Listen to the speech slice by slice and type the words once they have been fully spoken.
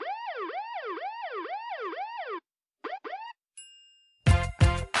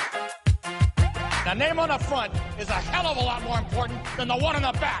A name on the front is a hell of a lot more important than the one on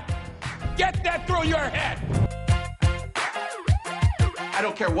the back. Get that through your head. I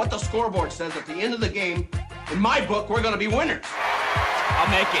don't care what the scoreboard says at the end of the game. In my book, we're going to be winners.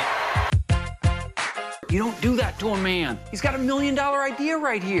 I'll make it. You don't do that to a man. He's got $1 million idea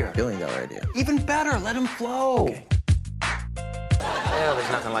right here. $1 billion idea. Even better, let him flow. Okay. Well,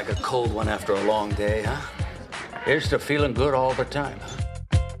 there's nothing like a cold one after a long day, huh? Here's to feeling good all the time.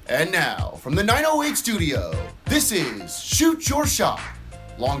 And now, from the 908 studio, this is Shoot Your Shot.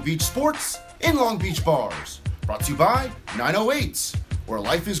 Long Beach Sports in Long Beach Bars. Brought to you by 908s, where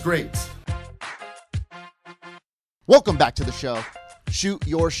life is great. Welcome back to the show. Shoot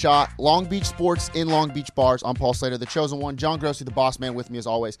Your Shot, Long Beach Sports in Long Beach Bars. I'm Paul Slater, the chosen one. John Grossi, the boss man, with me as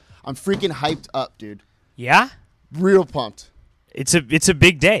always. I'm freaking hyped up, dude. Yeah? Real pumped. It's a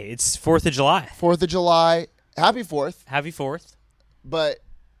big day. It's 4th of July. 4th of July. Happy 4th. Happy 4th. But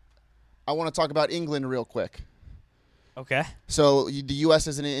I want to talk about England real quick. Okay. So the U.S.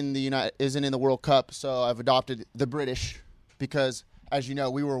 isn't in the World Cup, so I've adopted the British because, as you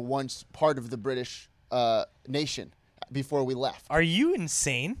know, we were once part of the British nation before we left. Are you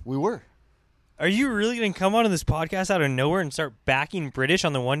insane? We were. Are you really going to come onto this podcast out of nowhere and start backing British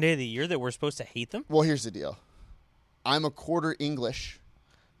on the one day of the year that we're supposed to hate them? Well, here's the deal. I'm a quarter English,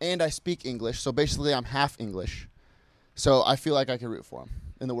 and I speak English, so basically I'm half English. So I feel like I can root for them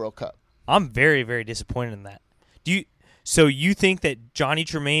in the World Cup. I'm very, very disappointed in that. So you think that Johnny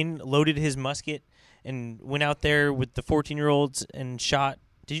Tremaine loaded his musket and went out there with the 14-year-olds and shot?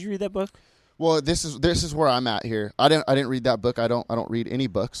 Did you read that book? Well, this is where I'm at here. I didn't read that book. I don't read any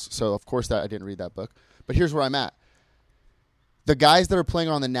books, so of course I didn't read that book. But here's where I'm at. The guys that are playing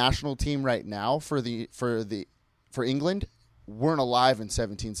on the national team right now for England weren't alive in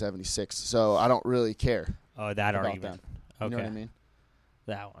 1776, so I don't really care. Oh, that about argument. them. You know what I mean?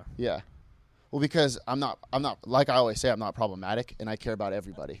 That one. Yeah. Well, because I'm not like I always say, I'm not problematic, and I care about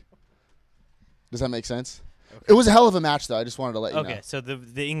everybody. Does that make sense? Okay. It was a hell of a match, though. I just wanted to let you know. Okay, so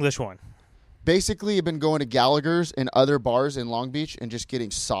the English one. Basically, I've been going to Gallagher's and other bars in Long Beach and just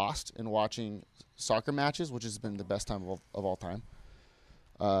getting sauced and watching soccer matches, which has been the best time of all time.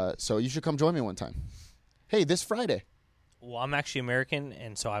 So you should come join me one time. Hey, this Friday. Well, I'm actually American,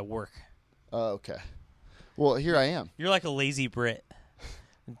 and so I work. Oh, okay. Well, here I am. You're like a lazy Brit.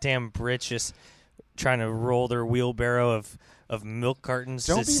 Damn Brits just trying to roll their wheelbarrow of milk cartons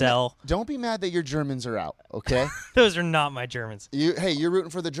to sell. Don't be mad that your Germans are out, okay? Those are not my Germans. You're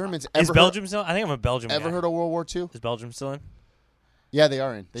rooting for the Germans. Is Belgium still? I think I'm a Belgium guy. Ever heard of World War II? Is Belgium still in? Yeah, they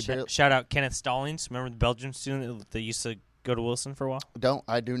are in. Shout out Kenneth Stallings. Remember the Belgian student that used to go to Wilson for a while?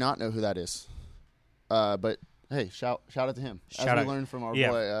 I do not know who that is. But hey, shout out to him. As we learned from our boy Chris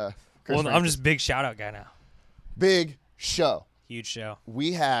Well, Francis. I'm just big shout out guy now. Big show. Huge show.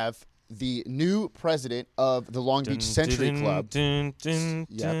 We have the new president of the Long Beach Century Club.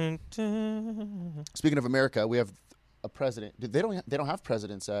 Speaking of America, we have a president. They don't have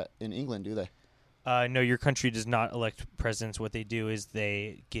presidents in England, do they? No, your country does not elect presidents. What they do is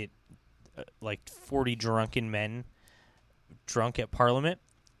they get like 40 drunken men drunk at Parliament,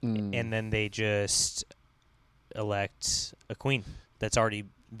 and then they just elect a queen that's already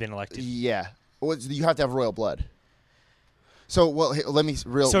been elected. Yeah. Well, you have to have royal blood. So, well, let me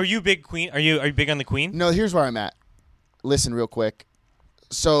So, are you big queen? Are you big on the queen? No, here's where I'm at. Listen, real quick.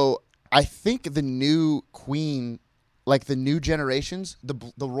 So, I think the new queen, like the new generations, the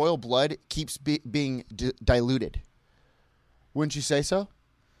royal blood keeps being diluted. Wouldn't you say so?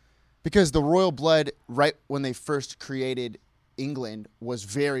 Because the royal blood, right when they first created England, was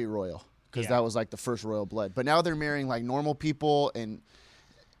very royal. Because that was like the first royal blood. But now they're marrying like normal people and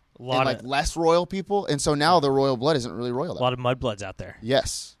like less royal people, and so now the royal blood isn't really royal. A lot of mudbloods out there.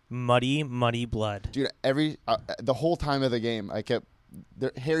 Yes, muddy blood. Dude, the whole time of the game, I kept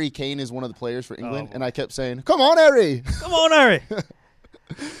Harry Kane is one of the players for England, and I kept saying, "Come on, Harry! Come on, Harry!"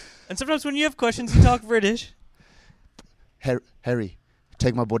 And sometimes when you have questions, you talk British. Harry,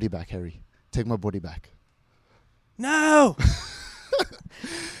 take my body back. Harry, take my body back. No.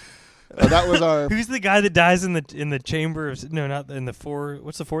 That was our. Who's the guy that dies in the chamber of? No, not in the four.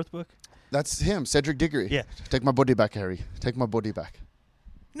 What's the fourth book? That's him, Cedric Diggory. Yeah. Take my body back, Harry. Take my body back.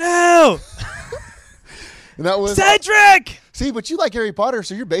 No. And that was Cedric. See, but you like Harry Potter,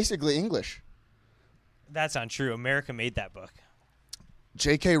 so you're basically English. That's not true. America made that book.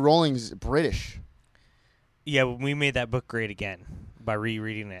 J.K. Rowling's British. Yeah, we made that book great again by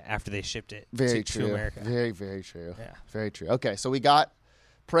rereading it after they shipped it to America. Very, very true. Yeah. Very true. Okay, so we got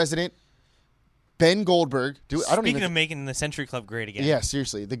President Ben Goldberg. Speaking of making the Century Club great again. Yeah,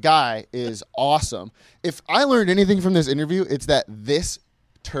 seriously. The guy is awesome. If I learned anything from this interview, it's that this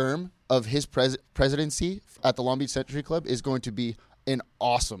term of his presidency at the Long Beach Century Club is going to be an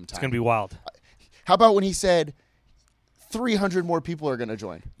awesome time. It's going to be wild. How about when he said 300 more people are going to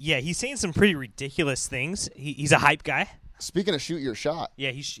join? Yeah, he's saying some pretty ridiculous things. He's a hype guy. Speaking of shoot your shot.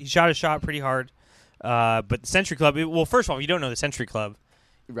 Yeah, he shot his shot pretty hard. But the Century Club, well, first of all, if you don't know the Century Club,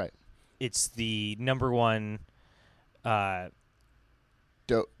 Right. it's the number one.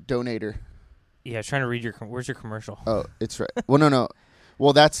 Donator. Yeah, I was trying to read where's your commercial? Oh, it's right. Well, no.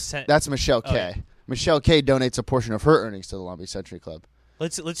 Well, that's Michelle K. yeah. Michelle K donates a portion of her earnings to the Long Beach Century Club.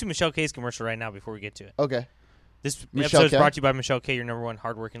 Let's do Michelle K's commercial right now before we get to it. Okay. This Michelle episode is K? brought to you by Michelle K, your number one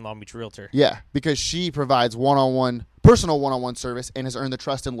hardworking Long Beach realtor. Yeah, because she provides personal one-on-one service and has earned the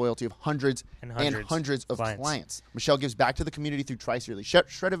trust and loyalty of hundreds And and hundreds hundreds of clients. clients. Michelle gives back to the community through Trice Yearly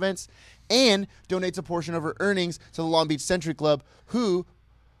Shred events and donates a portion of her earnings to the Long Beach Century Club, who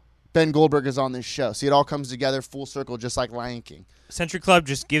Ben Goldberg is on this show. See, it all comes together full circle, just like Lion King. Century Club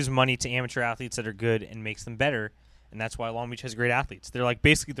just gives money to amateur athletes that are good and makes them better, and that's why Long Beach has great athletes. They're like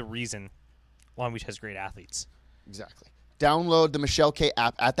basically the reason Long Beach has great athletes. Exactly. Download the Michelle K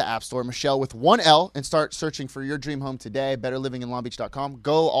app at the App Store, Michelle with one L, and start searching for your dream home today, betterlivinginlongbeach.com.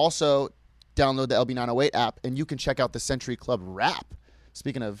 Go also download the LB908 app, and you can check out the Century Club rap.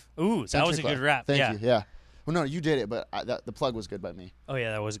 Speaking of Ooh, that Century was a Club. good rap. Thank Yeah. you. Yeah. Well, no, you did it, but the plug was good by me. Oh,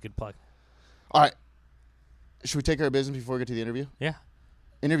 yeah, that was a good plug. All right. Should we take care of business before we get to the interview? Yeah.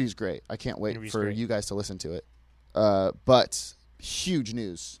 Interview's great. I can't wait Interview's for great. you guys to listen to it. But huge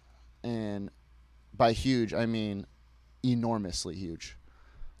news. And by huge, I mean enormously huge.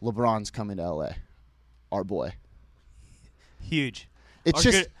 LeBron's coming to L.A. Our boy. Huge. It's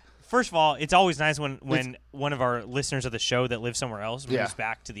Our just good- First of all, it's always nice when one of our listeners of the show that lives somewhere else moves Yeah.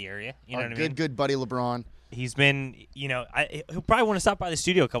 back to the area. You know our what I mean? good buddy LeBron. He's been, he'll probably want to stop by the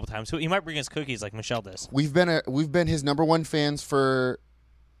studio a couple times. He might bring us cookies like Michelle does. We've been his number one fans for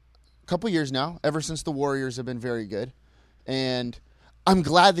a couple years now, ever since the Warriors have been very good. And I'm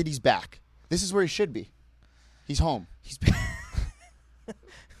glad that he's back. This is where he should be. He's home. He's been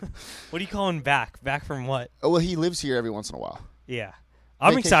What do you call him back? Back from what? Oh, well, he lives here every once in a while. Yeah.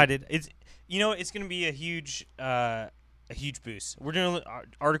 I'm Vacation. excited. It's going to be a huge boost. We're doing an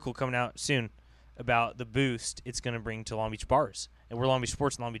article coming out soon about the boost it's going to bring to Long Beach bars. And we're Long Beach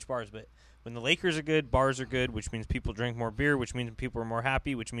Sports and Long Beach bars, but when the Lakers are good, bars are good, which means people drink more beer, which means people are more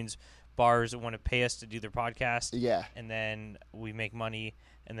happy, which means bars want to pay us to do their podcast. Yeah. And then we make money,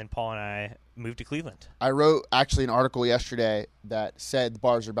 and then Paul and I move to Cleveland. I wrote actually an article yesterday that said the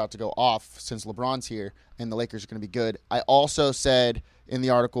bars are about to go off since LeBron's here and the Lakers are going to be good. I also said in the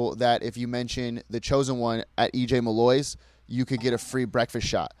article that if you mention the chosen one at EJ Malloy's, you could get a free breakfast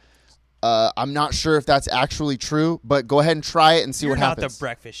shot. I'm not sure if that's actually true, but go ahead and try it and see You're what not happens. the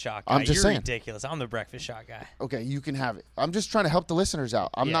breakfast shot guy. I'm just You're saying. ridiculous. I'm the breakfast shot guy. Okay, you can have it. I'm just trying to help the listeners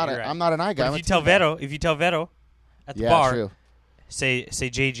out. I'm Yeah, not you're right. I'm not an eye guy. But I'm a if you tell team guy. Vero at the Yeah, bar, true. say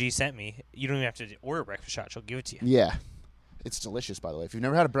JG sent me, you don't even have to order a breakfast shot. She'll give it to you. Yeah. It's delicious, by the way. If you've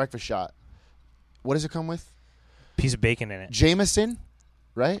never had a breakfast shot, what does it come with? Piece of bacon in it. Jameson,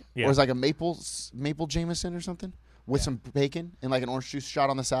 right? Yeah. Or it's like a maple Jameson or something with some bacon and like an orange juice shot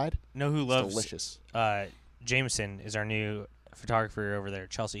on the side. Know who It's loves delicious. Jameson is our new photographer over there,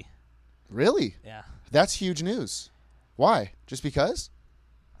 Chelsea. Really? Yeah. That's huge news. Why? Just because?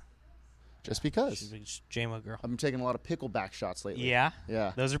 Just because. She's a big JMO girl. I've been taking a lot of pickleback shots lately. Yeah?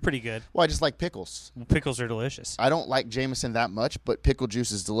 Yeah. Those are pretty good. Well, I just like pickles. Pickles are delicious. I don't like Jameson that much, but pickle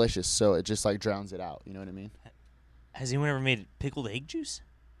juice is delicious, so it just like drowns it out. You know what I mean? Has anyone ever made pickled egg juice?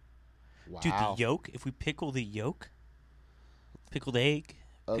 Wow. Dude, the yolk, if we pickle the yolk, pickled egg,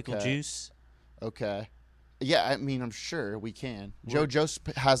 pickled Okay. juice. Okay. Yeah, I mean, I'm sure we can. Joe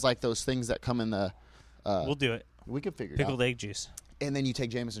Joseph has like those things that come in the. We'll do it. We can figure it Pickled out. egg juice. And then you take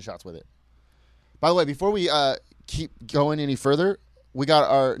Jameson shots with it. By the way, before we keep going any further, we got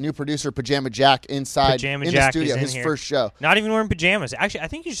our new producer, Pajama Jack, inside Pajama in Jack the studio. is in His here. first show. Not even wearing pajamas. Actually, I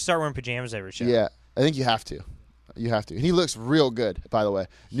think you should start wearing pajamas every show. Yeah, I think you have to. You have to. And he looks real good, by the way.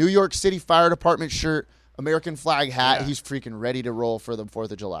 New York City Fire Department shirt, American flag hat. Yeah. He's freaking ready to roll for the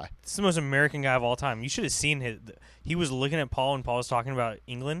 4th of July. This is the most American guy of all time. You should have seen his. He was looking at Paul, and Paul was talking about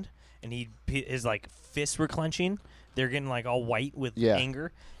England, and his like fists were clenching. They're getting like all white with Yeah.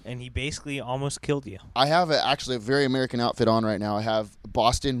 anger, and he basically almost killed you. I have actually a very American outfit on right now. I have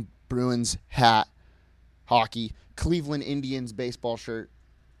Boston Bruins hat, hockey, Cleveland Indians baseball shirt,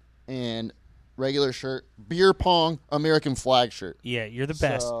 and regular shirt, beer pong, American flag shirt. Yeah, you're the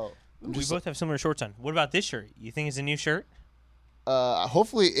best. So, We both have similar shorts on. What about this shirt? You think it's a new shirt?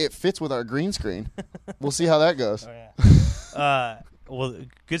 hopefully it fits with our green screen. We'll see how that goes. Well,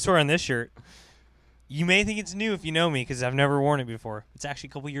 good story on this shirt. You may think it's new if you know me because I've never worn it before. It's actually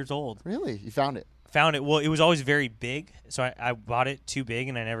a couple years old. Really? You found it? Found it. Well, it was always very big, so I bought it too big,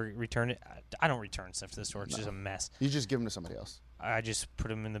 and I never returned it. I don't return stuff to the store. It's just a mess. You just give them to somebody else. I just put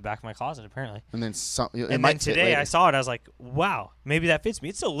them in the back of my closet, apparently. And then And then today I saw it. I was like, wow, maybe that fits me.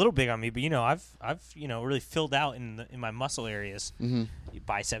 It's still a little big on me, but, I've really filled out in my muscle areas. Mm-hmm.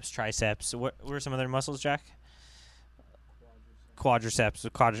 Biceps, triceps. What are some other muscles, Jack? Quadriceps.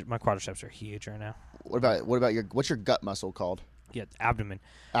 My quadriceps are huge right now. What about what's your gut muscle called? Yeah, abdomen.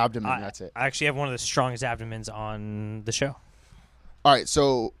 Abdomen, that's it. I actually have one of the strongest abdomens on the show. All right,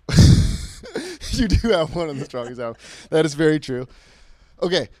 so you do have one of the strongest abdomens. That is very true.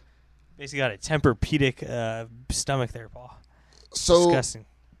 Okay. Basically got a Tempur-Pedic stomach there, Paul. So disgusting.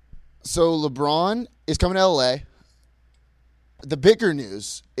 So LeBron is coming to LA. The bigger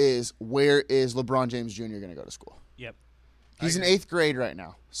news is, where is LeBron James Jr. going to go to school? Yep. He's in 8th grade right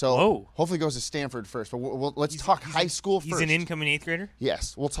now. So hopefully goes to Stanford first. But let's talk high school first. He's an incoming 8th grader?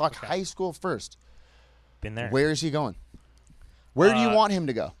 Yes. We'll talk high school first. Been there. Where is he going? Where do you want him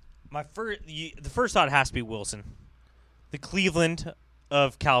to go? The first thought has to be Wilson. The Cleveland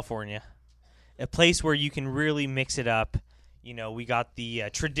of California. A place where you can really mix it up. We got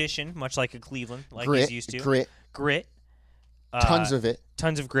the tradition, much like a Cleveland, like he's used to. Grit. Tons of it.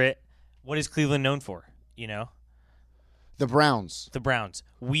 Tons of grit. What is Cleveland known for? The Browns. The Browns.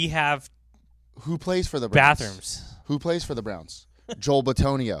 We have Who plays for the Browns? bathrooms. Who plays for the Browns? Joel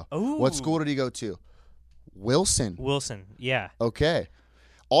Bitonio. Ooh. What school did he go to? Wilson. Yeah. Okay.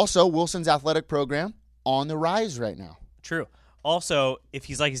 Also, Wilson's athletic program on the rise right now. True. Also, if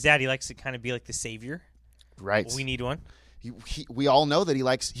he's like his dad, he likes to kind of be like the savior. Right. Well, we need one. We all know that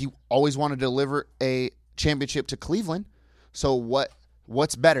he always wanted to deliver a championship to Cleveland. So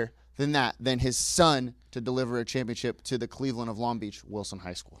what's better than his son to deliver a championship to the Cleveland of Long Beach, Wilson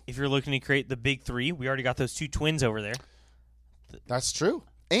High School? If you're looking to create the big three, we already got those two twins over there. That's true.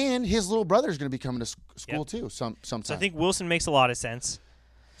 And his little brother is going to be coming to school too sometime. So I think Wilson makes a lot of sense.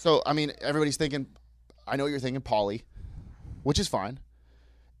 So, I mean, everybody's thinking, I know you're thinking Pauly, which is fine.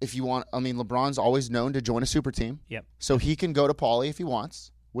 If you want, LeBron's always known to join a super team. Yep. So he can go to Pauly if he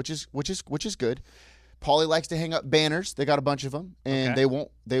wants, which is good. Pauly likes to hang up banners. They got a bunch of them, and they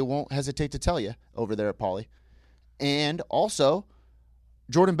won't hesitate to tell you over there at Pauly. And also,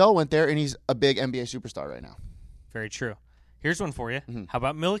 Jordan Bell went there, and he's a big NBA superstar right now. Very true. Here's one for you. How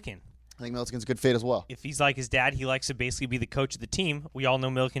about Milliken? I think Milliken's a good fit as well. If he's like his dad, he likes to basically be the coach of the team. We all know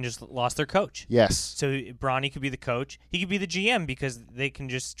Milliken just lost their coach. Yes. So Bronny could be the coach. He could be the GM because they can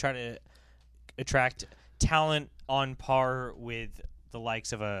just try to attract talent on par with the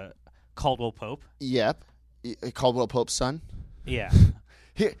likes of a Caldwell Pope. Yep. Caldwell Pope's son. Yeah.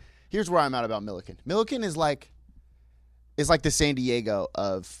 Here's where I'm at about Milliken. Milliken is like the San Diego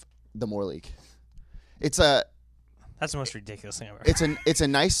of the Moore League. That's the most ridiculous thing I've ever heard. It's a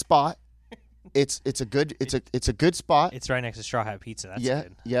nice spot. It's a good spot. It's right next to Straw Hat Pizza. That's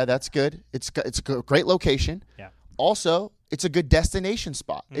good. Yeah, that's good. It's a great location. Yeah. Also, it's a good destination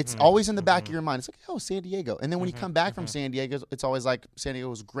spot. It's always in the back of your mind. It's like, oh, San Diego. And then when you come back from San Diego, it's always like San Diego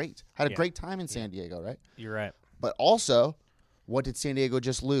was great. Had a great time in San Diego, right? You're right. But also, what did San Diego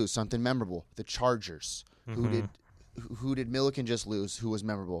just lose? Something memorable. The Chargers. Who did Milliken just lose? Who was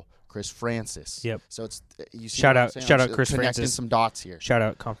memorable? Chris Francis. Yep. So it's you see shout what I'm out saying? Chris connecting Francis. some dots here. Shout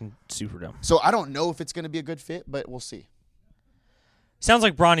out Compton Superdome. So I don't know if it's going to be a good fit, but we'll see. Sounds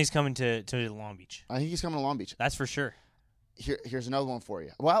like Bronny's coming to Long Beach. I think he's coming to Long Beach. That's for sure. Here's another one for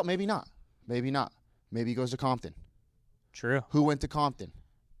you. Well, maybe not. Maybe not. Maybe he goes to Compton. True. Who went to Compton?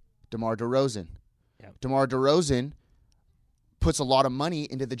 DeMar DeRozan. Yep. DeMar DeRozan puts a lot of money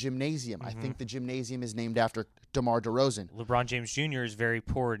into the gymnasium. I think the gymnasium is named after DeMar DeRozan. LeBron James Jr. is very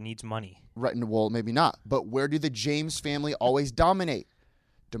poor and needs money. Right, well, maybe not. But where do the James family always dominate?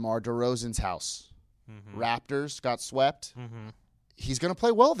 DeMar DeRozan's house. Raptors got swept. He's going to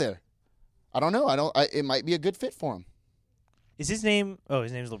play well there. I don't know. It might be a good fit for him. Is his name? Oh,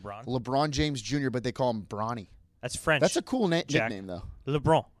 his name's LeBron. LeBron James Jr., but they call him Bronny. That's French. That's a cool nickname, though.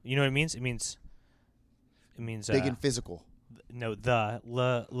 LeBron. You know what it means? It means big and physical. No,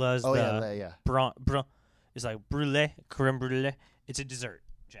 le's yeah. Bron. It's like brulee, creme brulee. It's a dessert,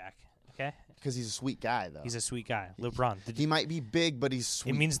 Jack. Okay. Because he's a sweet guy, though. He's a sweet guy. LeBron. He might be big, but he's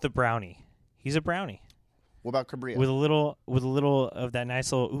sweet. It means the brownie. He's a brownie. What about Cabrillo? With a little of that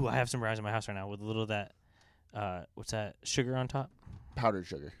nice little. Ooh, I have some brownies in my house right now. With a little of that. What's that? Sugar on top. Powdered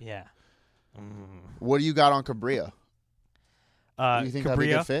sugar. Yeah. What do you got on Cabrillo? Do you think that'd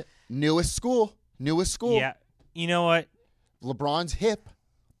be a good fit? Newest school. Yeah. You know what? LeBron's hip.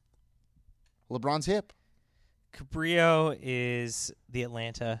 Cabrillo is the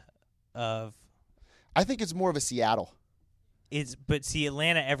Atlanta of. I think it's more of a Seattle. But see,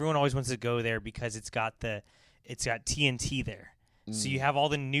 Atlanta, everyone always wants to go there because it's got TNT there. So you have all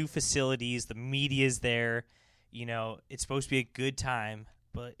the new facilities, the media's there. You know, it's supposed to be a good time,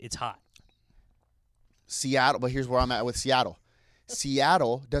 but it's hot. Seattle, but here's where I'm at with Seattle.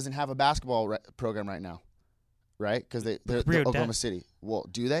 Seattle doesn't have a basketball program right now, right? Because they're Oklahoma City. Well,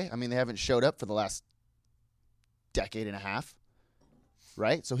 do they? I mean, they haven't showed up for the last decade and a half,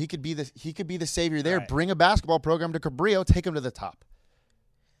 right? So he could be the savior there. Right. Bring a basketball program to Cabrillo, take him to the top.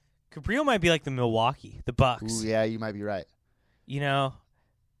 Cabrillo might be like the Milwaukee, the Bucks. Ooh, yeah, you might be right. You know,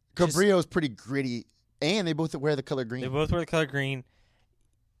 Cabrillo's pretty gritty, and they both wear the color green. They both wear the color green.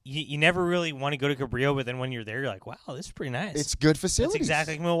 You never really want to go to Cabrillo, but then when you're there, you're like, wow, this is pretty nice. It's good facilities. It's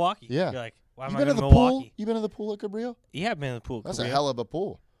exactly like Milwaukee. Yeah. You're like, why am I going to Milwaukee? Pool? You been to the pool at Cabrillo? Yeah, I've been in the pool at That's Cabrillo. a hell of a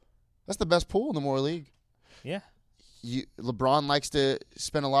pool. That's the best pool in the Moore League. Yeah. LeBron likes to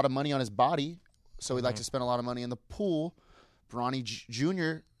spend a lot of money on his body, so he likes to spend a lot of money in the pool. Bronny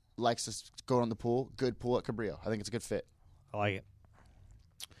Jr. likes to go on the pool. Good pool at Cabrillo. I think it's a good fit. I like it.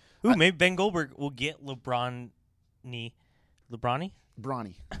 Ooh, maybe Ben Goldberg will get LeBron Jr. LeBron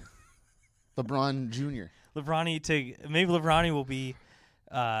Jr. Maybe LeBron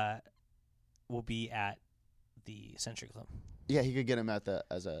will be at the Century Club. Yeah, he could get him at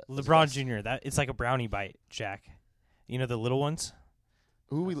LeBron Jr. That it's like a brownie bite, Jack. You know the little ones.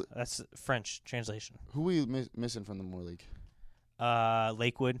 That's French translation. Who we missing from the Moore League?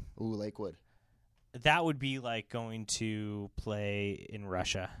 Lakewood. Ooh, Lakewood. That would be like going to play in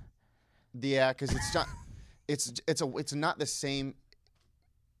Russia. Yeah, because it's not. It's not the same.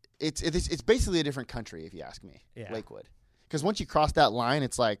 It's basically a different country, if you ask me. Yeah. Lakewood, because once you cross that line,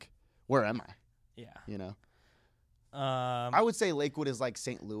 it's like, where am I? Yeah. You know. I would say Lakewood is like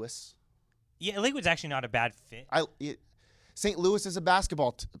St. Louis. Yeah, Lakewood's actually not a bad fit. St. Louis is a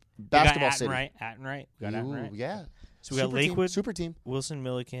basketball city. Attenwright. We got Attenwright. Yeah. So we got Lakewood, super team. Wilson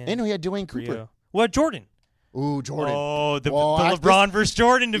Milliken. And we had Dwayne Cooper. Rio. What, Jordan? Ooh, Jordan. Oh, the LeBron versus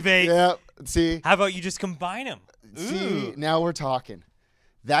Jordan debate. Yeah. See. How about you just combine them? See, now we're talking.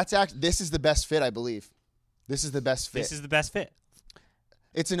 This is the best fit, I believe. This is the best fit.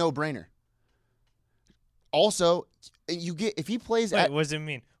 It's a no-brainer. Also, if he plays what does it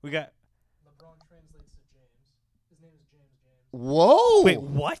mean? We got LeBron translates to James. His name is James. Whoa! Wait,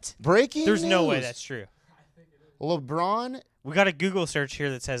 what? Breaking There's news. no way that's true. I think it is. LeBron. We got a Google search here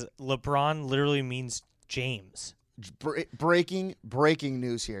that says LeBron literally means James. Breaking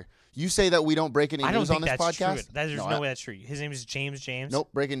news here. You say that we don't break any news on this podcast? True. There's no way that's true. His name is James. Nope,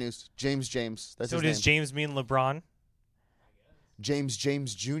 breaking news. James. That's so his name. Does James mean LeBron? James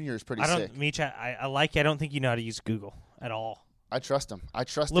Jr. is pretty sick. Meech, I like you. I don't think you know how to use Google at all. I trust him.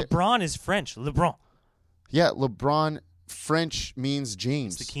 LeBron is French. LeBron. Yeah, LeBron French means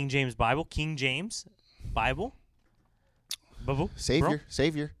James. It's the King James Bible. King James Bible. Savior.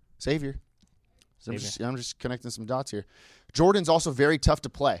 I'm just connecting some dots here. Jordan's also very tough to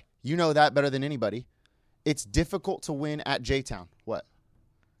play. You know that better than anybody. It's difficult to win at J-Town. What?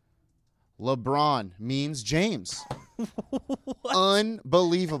 LeBron means James.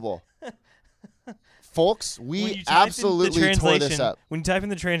 Unbelievable. Folks, we absolutely tore this up. When you type in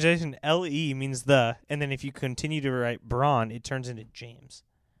the translation, LE means the, and then if you continue to write Braun, it turns into James.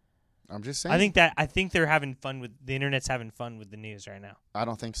 I'm just saying. I think they're having fun with the internet's having fun with the news right now. I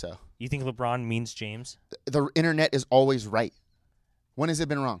don't think so. You think LeBron means James? The internet is always right. When has it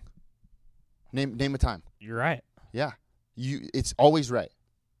been wrong? Name a time. You're right. Yeah. It's always right.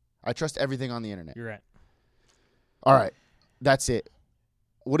 I trust everything on the internet. You're right. All right. That's it.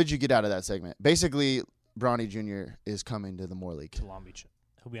 What did you get out of that segment? Basically, Bronny Jr. is coming to the Moore League. To Long Beach.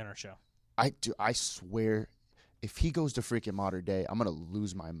 He'll be on our show. I swear, if he goes to freaking Mater Dei, I'm going to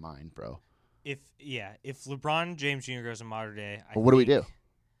lose my mind, bro. If LeBron James Jr. goes to Mater Dei, what do we do?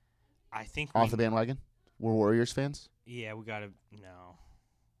 I think off the bandwagon? We're Warriors fans? Yeah, we got to no.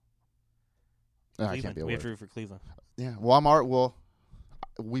 I can't be a we have to root for Cleveland. Yeah. Well,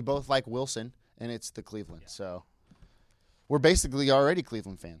 we both like Wilson, and it's the Cleveland. Yeah. So we're basically already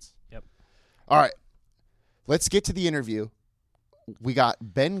Cleveland fans. Yep. All right. Let's get to the interview. We got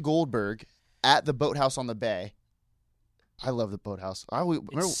Ben Goldberg at the Boathouse on the Bay. I love the Boathouse.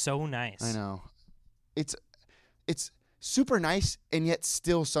 It's so nice. I know. It's super nice and yet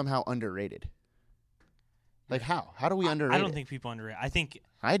still somehow underrated. Like how? How do we underrate it? I don't think people underrate it.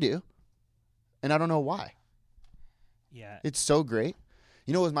 I do. And I don't know why. Yeah. It's so great.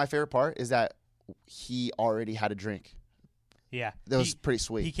 You know what was my favorite part is that he already had a drink. Yeah. That was pretty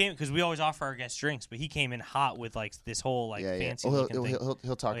sweet. He came because we always offer our guests drinks, but he came in hot with like this whole fancy looking thing.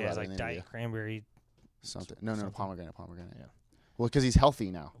 He'll talk about it like in the Diet interview. Cranberry. Something. No, pomegranate. Yeah. Well, because he's healthy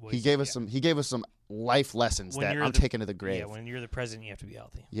now. Well, He gave us some life lessons that I'm taking to the grave. Yeah, when you're the president, you have to be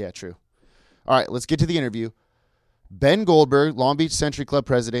healthy. Yeah, true. All right, let's get to the interview. Ben Goldberg, Long Beach Century Club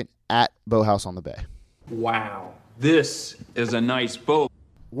president at Boathouse on the Bay. Wow, this is a nice boat.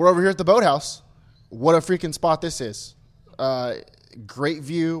 We're over here at the Boathouse. What a freaking spot this is. Great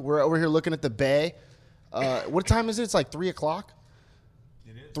view. We're over here looking at the bay. What time is it? It's like 3 o'clock.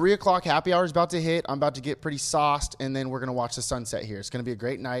 It is. 3 o'clock, happy hour is about to hit. I'm about to get pretty sauced, and then we're going to watch the sunset here. It's going to be a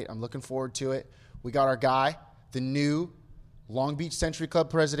great night. I'm looking forward to it. We got our guy, the new Long Beach Century Club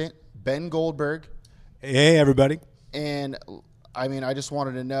president, Ben Goldberg. Hey, everybody. And, I mean, I just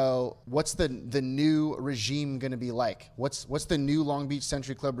wanted to know, what's the new regime going to be like? What's the new Long Beach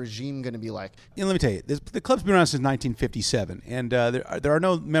Century Club regime going to be like? You know, let me tell you, the club's been around since 1957, and there are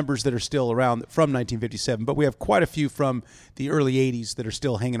no members that are still around from 1957, but we have quite a few from the early 80s that are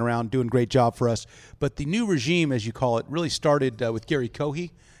still hanging around, doing a great job for us. But the new regime, as you call it, really started with Gary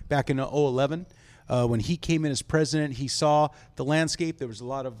Cohey back in 2011. When he came in as president, he saw the landscape. There was a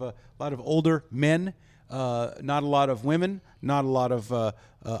lot of older men. Not a lot of women, not a lot of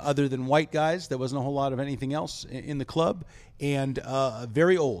other than white guys. There wasn't a whole lot of anything else in the club, and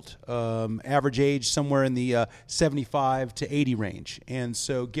very old, average age somewhere in the 75 to 80 range. And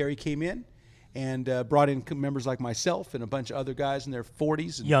so Gary came in and brought in members like myself and a bunch of other guys in their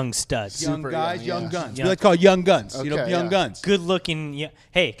 40s. And young studs. Young guys, young yeah. guns. We like to call it young guns. Okay, young guns. Good looking. Yeah.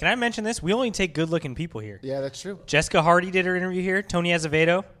 Hey, can I mention this? We only take good looking people here. Yeah, that's true. Jessica Hardy did her interview here, Tony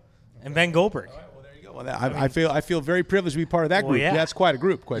Azevedo, and Ben Goldberg. Well, I feel very privileged to be part of that group. yeah. That's quite a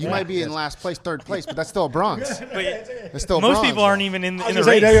group. You might be in last place, third place, but that's still a bronze. That's still a Most bronze. people aren't even in the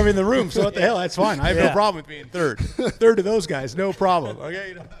race. I'm in the room, so what the hell? That's fine. I have no problem with being third. Third to those guys, no problem.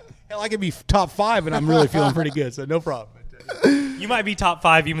 Okay, hell, I could be top 5, and I'm really feeling pretty good, so no problem. You might be top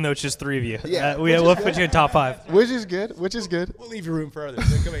 5, even though it's just 3 of you. Yeah, We'll put you in top 5. Which is good. We'll leave your room for others.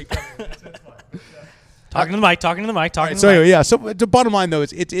 So come here. That's fine. Talking to the mic. So anyway, yeah. So the bottom line, though,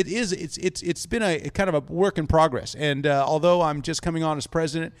 is it's been a kind of a work in progress. And although I'm just coming on as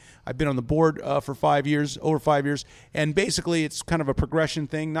president, I've been on the board for 5 years, over 5 years, and basically it's kind of a progression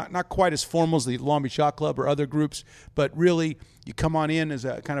thing. Not quite as formal as the Long Beach Yacht Club or other groups, but really you come on in as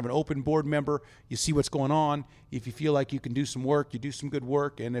a kind of an open board member. You see what's going on. If you feel like you can do some work, you do some good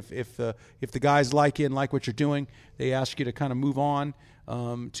work. And if the guys like you and like what you're doing, they ask you to kind of move on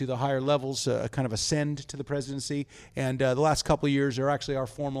to the higher levels, kind of ascend to the presidency. And the last couple of years are actually our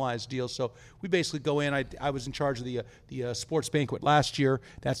formalized deals. So we basically go in. I was in charge of the sports banquet last year.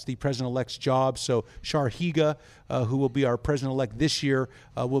 That's the president-elect's job. So Shar Higa, who will be our president-elect this year,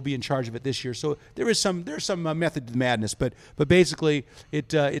 will be in charge of it this year. So there's some method to the madness, but basically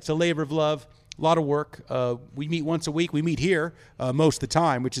it's a labor of love. A lot of work. We meet once a week. We meet here most of the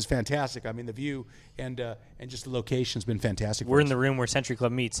time, which is fantastic. I mean, the view and just the location's been fantastic. We're in the room where Century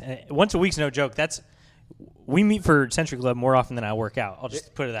Club meets. Once a week's no joke. We meet for Century Club more often than I work out. I'll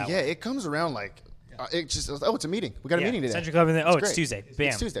just put it that way. Yeah, it comes around like it's a meeting. We got a meeting today. Century Club, and then, it's great. Tuesday. Bam.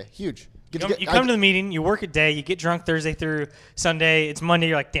 It's Tuesday. Huge. You come to the meeting. You work a day. You get drunk Thursday through Sunday. It's Monday.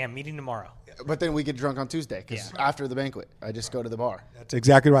 You're like, damn, meeting tomorrow. But then we get drunk on Tuesday because after the banquet, I just go to the bar. That's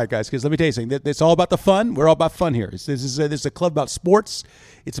exactly right, guys. Because let me tell you something. It's all about the fun. We're all about fun here. This is a club about sports.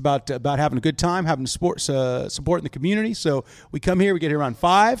 It's about having a good time, having sports support in the community. So we come here. We get here around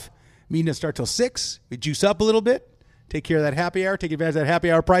 5. Meeting doesn't start till 6. We juice up a little bit. Take care of that happy hour. Take advantage of that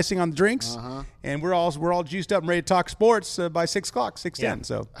happy hour pricing on the drinks, and we're all juiced up and ready to talk sports by 6 o'clock, 6:10. Yeah.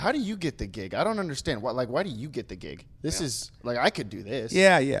 So how do you get the gig? I don't understand. Why do you get the gig? This is like I could do this.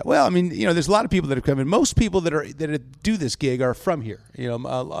 Yeah. Well, I mean, there's a lot of people that have come in. Most people that do this gig are from here.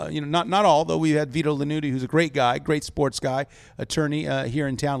 Not all. Though we had Vito Lanuti, who's a great guy, great sports guy, attorney here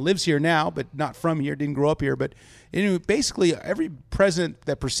in town, lives here now, but not from here. Didn't grow up here, but. Basically, every president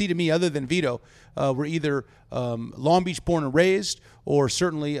that preceded me, other than Vito, were either Long Beach born and raised, or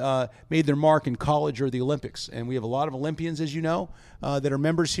certainly made their mark in college or the Olympics. And we have a lot of Olympians, as you know, that are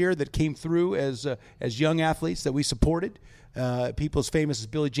members here that came through as young athletes that we supported. People as famous as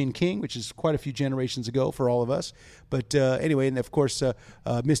Billie Jean King, which is quite a few generations ago for all of us. But anyway, and of course,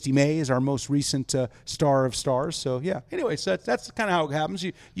 Misty May is our most recent star of stars. So yeah. Anyway, so that's kind of how it happens.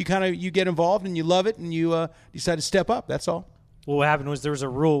 You get involved and you love it and you decide to step up. That's all. Well, what happened was there was a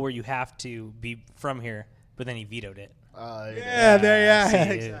rule where you have to be from here, but then he vetoed it. Exactly.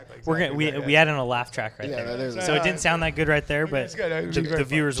 We added a laugh track right there, so it didn't sound that good right there, but the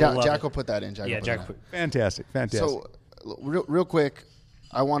viewers will love Jack it. will put that in. Jack. Fantastic. So, real quick,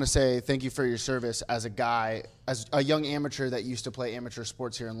 I want to say thank you for your service as a guy, as a young amateur that used to play amateur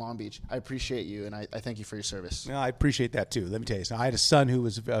sports here in Long Beach. I appreciate you, and I thank you for your service. No, I appreciate that too. Let me tell you something. I had a son who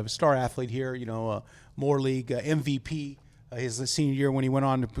was a star athlete here. Moore League MVP. his senior year when he went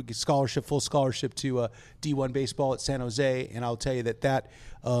on to get full scholarship to D1 baseball at San Jose. And I'll tell you that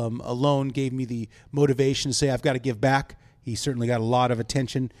alone gave me the motivation to say I've got to give back. He certainly got a lot of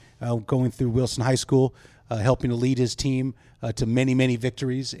attention going through Wilson High School, helping to lead his team to many, many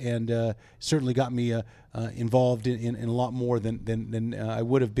victories, and certainly got me involved in a lot more than I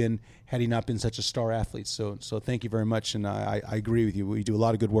would have been had he not been such a star athlete. So thank you very much, and I agree with you. We do a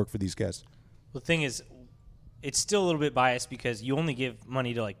lot of good work for these guys. The thing is, it's still a little bit biased because you only give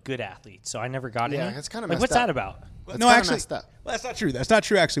money to like good athleets. So I never got any. Yeah, it's kind of like, messed what's up. that about? No, actually, well, that's not true. That's not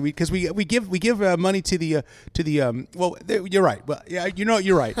true, actually, because we give money to the well, you're right. Well, yeah,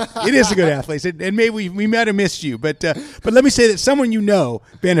 you're right. It is a good athletes, and maybe we might have missed you, but let me say that someone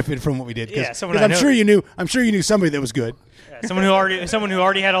benefited from what we did. Yeah, someone I'm I know. sure you knew. I'm sure you knew somebody that was good. Yeah, someone who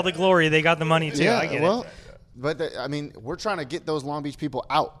already had all the glory. They got the money too. Yeah, I get well, it. but I mean, we're trying to get those Long Beach people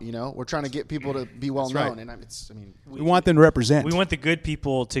out. We're trying to get people to be well known, right. and We want them to represent. We want the good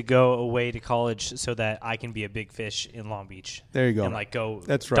people to go away to college so that I can be a big fish in Long Beach. There you go. And like go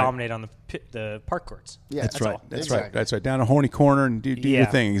That's right. dominate on the park courts. Yeah, That's right. all. That's Exactly. right. That's right. Down a horny corner and do your Yeah.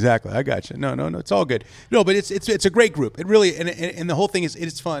 thing. Exactly. I got you. No. It's all good. No, but it's a great group. It really and the whole thing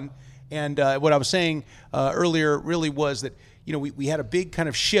is fun. And what I was saying earlier really was that we had a big kind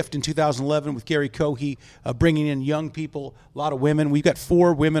of shift in 2011 with Gary Cohey bringing in young people, a lot of women. We've got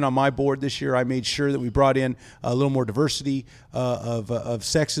 4 women on my board this year. I made sure that we brought in a little more diversity of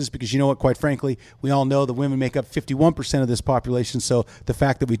sexes because you know what, quite frankly, we all know the women make up 51% of this population. So the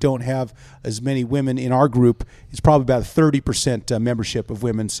fact that we don't have as many women in our group is probably about a 30% membership of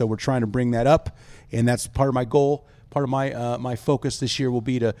women. So we're trying to bring that up, and that's part of my goal. Part of my focus this year will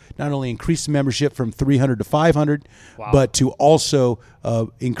be to not only increase the membership from 300 to 500, but to also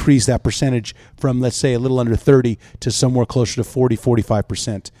increase that percentage from, let's say, a little under 30 to somewhere closer to 40,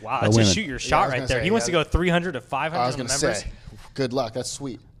 45%. Wow, that's a shoot your shot right there. He wants to go 300 to 500 I was going to members. say, good luck. That's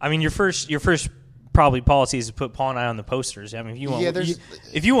sweet. I mean, your first probably policy is to put Paul and I on the posters. I mean,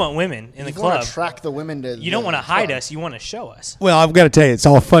 if you want women in the club, want to attract the women to. You don't want to hide us. You want to show us. Well, I've got to tell you, it's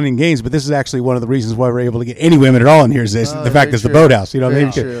all fun and games, but this is actually one of the reasons why we're able to get any women at all in here is the fact there's the boathouse.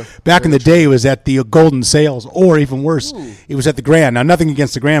 Back in the day, it was at the Golden Sails, or even worse, it was at the Grand. Now, nothing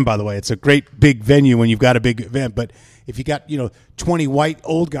against the Grand, by the way. It's a great big venue when you've got a big event, but if you got 20 white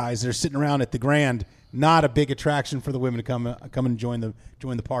old guys that are sitting around at the Grand, not a big attraction for the women to come and join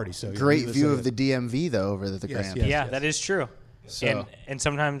the party. So great view of the DMV though over the Grand. Yes. That is true. So. And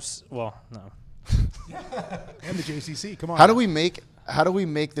sometimes, well, no. And the JCC. Come on. How do we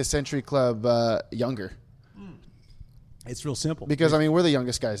make the Century Club younger? It's real simple. Because we're the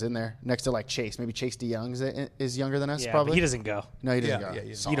youngest guys in there, next to like Chase. Maybe Chase DeYoung is younger than us. Yeah, probably but he doesn't go. No, he doesn't go.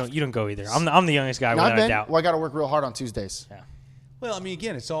 Yeah. You don't go either. I'm the youngest guy without a doubt. Well, I got to work real hard on Tuesdays. Yeah. Well,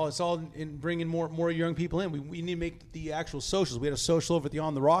 again, it's all in bringing more young people in. We need to make the actual socials. We had a social over at the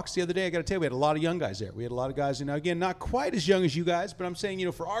On the Rocks the other day. I got to tell you, we had a lot of young guys there. We had a lot of guys, again, not quite as young as you guys, but I'm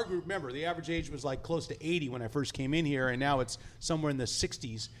saying, for our group, remember, the average age was like close to 80 when I first came in here, and now it's somewhere in the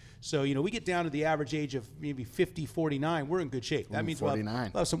 60s. So, we get down to the average age of maybe 50, 49. We're in good shape. That means 49.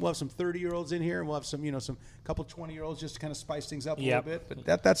 we'll have some 30-year-olds in here, and we'll have some, some couple 20-year-olds just to kind of spice things up a little bit.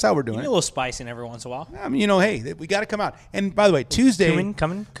 But that's how we're doing You need it. a little spice in every once in a while. I mean, hey, we got to come out. And by the way, Tuesday,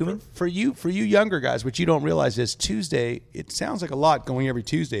 Cumin. For you younger guys, what you don't realize is Tuesday, it sounds like a lot going every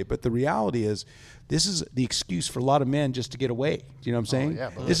Tuesday, but the reality is this is the excuse for a lot of men just to get away. Do you know what I'm saying? yeah,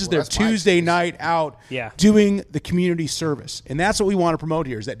 this is well, their that's my Tuesday night out doing the community service. And that's what we want to promote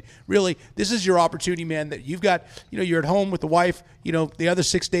here is that really this is your opportunity, man, that you've got, you're at home with the wife, the other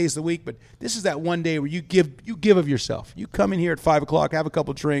 6 days of the week, but this is that one day where you give of yourself. You come in here at 5 o'clock, have a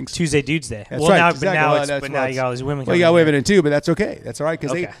couple drinks. Tuesday Dudes Day. That's well, right. now, Exactly. but now you got all these women Well, coming you got in women here. in too, but that's okay. That's all right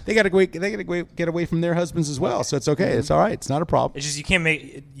because Okay. they got to get away from their husbands as well. So it's okay. It's all right. It's not a problem. It's just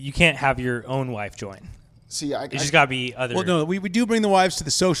you can't have your own wife join. See, It just got to be other. Well, no, we do bring the wives to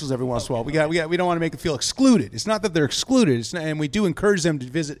the socials every once in a while. We don't want to make them feel excluded. It's not that they're excluded, and we do encourage them to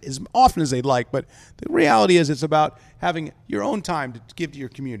visit as often as they'd like. But the reality is, it's about having your own time to give to your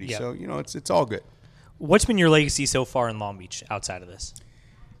community. Yeah. So it's all good. What's been your legacy so far in Long Beach outside of this?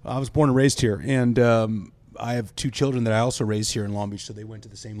 I was born and raised here, and I have 2 children that I also raised here in Long Beach, so they went to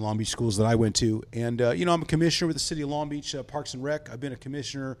the same Long Beach schools that I went to. And I'm a commissioner with the City of Long Beach Parks and Rec. I've been a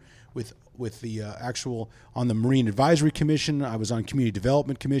commissioner with the on the Marine Advisory Commission. I was on Community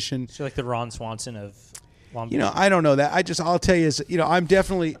Development Commission. So like the Ron Swanson of Long Beach. I don't know that. I'll tell you is, I'm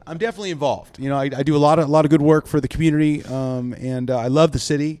definitely involved. I do a lot of good work for the community, and I love the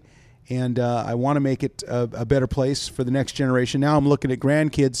city, and I want to make it a better place for the next generation. Now I'm looking at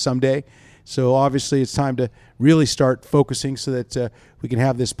grandkids someday, so obviously it's time to really start focusing so that we can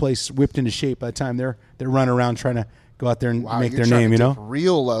have this place whipped into shape by the time they're running around trying to go out there and Wow, make you're their trying name. to You dip know.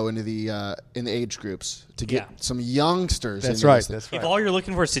 real low into the in the age groups to get Yeah. some youngsters. That's into right. this thing. That's If all you're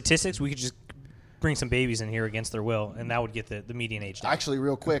looking for is statistics, we could just bring some babies in here against their will, and that would get the median age down. Actually,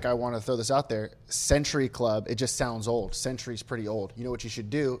 real quick, I want to throw this out there. Century Club, it just sounds old. Century's pretty old. You know what you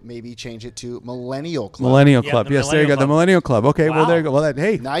should do? Maybe change it to Millennial Club. Millennial Yeah, Club. the Yes, there you go. Millennial The Club. Millennial Club. Okay, well Wow. there you go. Well,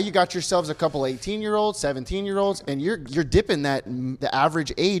 hey, Now you got yourselves a couple 18-year-olds, 17-year-olds, and you're dipping the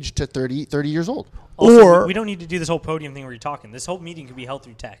average age to 30 years old. Also, or- we don't need to do this whole podium thing where you're talking. This whole meeting can be held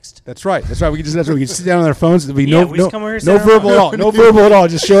through text. that's right. That's right. We can just we can sit down on our phones. There'll be Yeah, no we just come over here, no sit verbal down. at all. No verbal at all.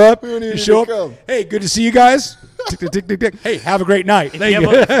 Just show up. don't even Just show need to up. come. Hey, good to see you guys. Tick, tick, tick, tick, tick. Hey, have a great night. If Thank you, you.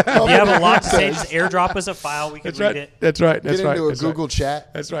 have if you have a lot to say, just airdrop us a file. We can That's read right. it. That's right. That's Get right. into a That's right. Google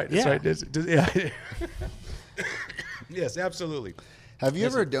chat. That's right. That's Yeah. right. Yeah. Yes, absolutely. Have you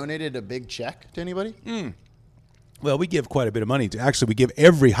ever donated a big check to anybody? Well, we give quite a bit of money. Actually, we give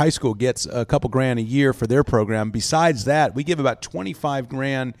every high school gets a couple grand a year for their program. Besides that, we give about 25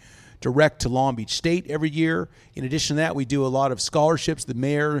 grand direct to Long Beach State every year. In addition to that, we do a lot of scholarships. The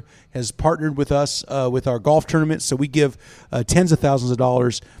mayor has partnered with us with our golf tournament, so we give tens of thousands of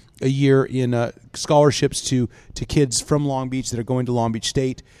dollars a year in scholarships to kids from Long Beach that are going to Long Beach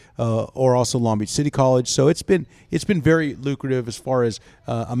State or also Long Beach City College. So it's been very lucrative as far as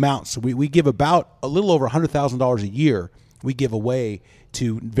amounts. So we give about a little over $100,000 a year. We give away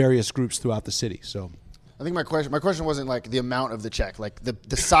to various groups throughout the city. So I think my question wasn't like the amount of the check, like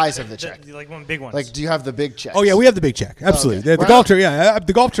the size of the check. Like one big one. Like, do you have the big check? oh yeah, we have the big check. Absolutely, Okay. the golf tour. Yeah,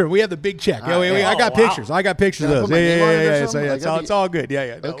 the golf tour. We have the big check. Yeah, yeah. I got Oh, wow. pictures. I got pictures Can I of put those. my name on it or Yeah. So something? yeah, Like, it's all good.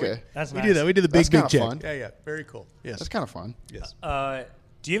 Yeah. No, Okay. That's we nice. do that. We do the That's big kinda check. fun. Yeah. Very cool. Yes. That's kind of fun. Yes.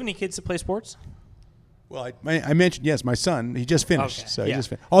 Do you have any kids that play sports? Well, I mentioned yes, my son. He just finished. Okay. So yeah. he just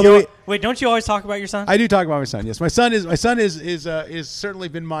finished. Although wait, don't you always talk about your son? I do talk about my son. Yes, my son is certainly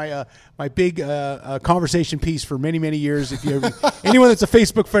been my big conversation piece for many years. If you anyone that's a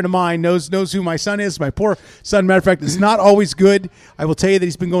Facebook friend of mine knows who my son is. My poor son. Matter of fact, it's not always good. I will tell you that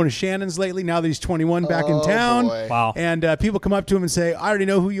he's been going to Shannon's lately. Now that he's 21, back in town. boy. Wow. And people come up to him and say, "I already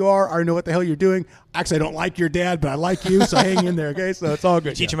know who you are. I already know what the hell you're doing. Actually, I don't like your dad, but I like you. So hang in there, okay? So it's all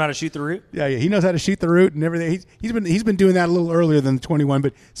good." Teach him how to shoot the root. Yeah, he knows how to shoot the root and everything. He's been doing that a little earlier than the 21,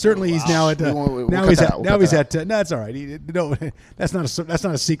 but certainly he's now at We'll now cut he's that at out. now We'll he's cut at no, that's all right. No, that's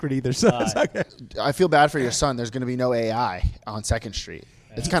not a secret either. So it's okay. I feel bad for your son. There's going to be no AI on 2nd Street.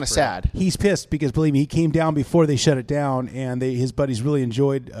 It's kind of sad. He's pissed because believe me, he came down before they shut it down, and his buddies really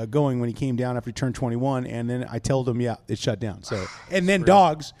enjoyed going when he came down after he turned 21. And then I told him, yeah, it shut down. So and then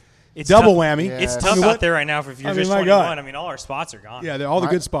dogs. It's double tough. whammy. It's Yeah. tough I mean, out what- there right now if you're I mean, just my 21. God. I mean, all our spots are gone. Yeah, all the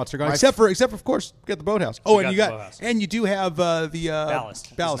My- good spots are gone, my- except for of course, you got the boathouse. Oh, We and got you the boathouse. and you do have the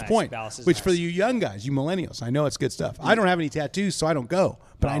Ballast. Ballast It's nice. Point, Ballast is which for nice. you young guys, you millennials, I know it's good stuff. I don't have any tattoos, so I don't go.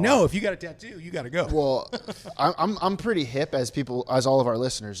 But I know if you got a tattoo, you got to go. Well, I'm pretty hip, as all of our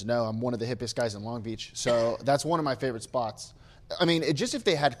listeners know. I'm one of the hippest guys in Long Beach, so that's one of my favorite spots. I mean, just if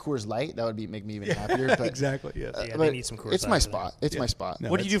they had Coors Light, that would make me even happier. But, Exactly. Yes. Yeah, but they need some Coors it's Light my over there. spot. It's my spot. No.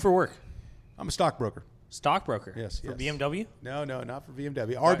 What do you do for work? I'm a stockbroker. Stockbroker. Yes. For yes. BMW? No, not for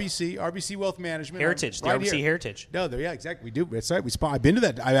BMW. RBC Wealth Management. Heritage. The Right RBC here. Heritage. No, yeah, exactly. We do. That's right. I've been to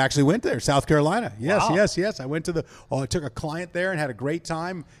that. I actually went there, South Carolina. Yes, Wow. yes. I went to I took a client there and had a great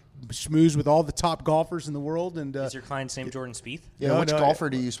time. Schmoozed with all the top golfers in the world. And Is your client's name Jordan Spieth? Yeah, No, which no, golfer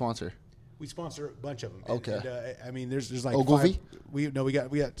do you sponsor? we sponsor a bunch of them. Okay. And, I mean, there's like Ogilvy? five. We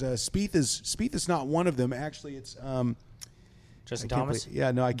got Spieth is not one of them. Actually, it's Justin I can't Thomas? believe-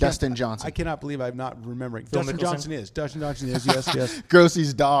 yeah, no, I can't. Dustin Johnson. I cannot believe I'm not remembering. Phil Dustin Mickelson? Johnson is. Dustin Johnson is. Yes.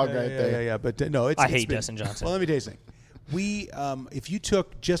 Grossy's dog Yeah, right yeah, there. Yeah. But no, it's. I it's hate been- Dustin Johnson. Well, let me tell you something. We, if you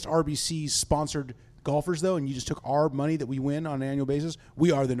took just RBC's sponsored golfers though, and you just took our money that we win on an annual basis,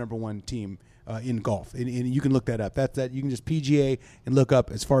 we are the number one team in golf, and you can look that up. That you can just PGA and look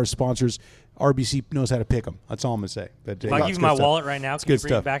up as far as sponsors. RBC knows how to pick them. That's all I'm gonna say. But If I it's give you good my stuff. wallet right now, It's can you good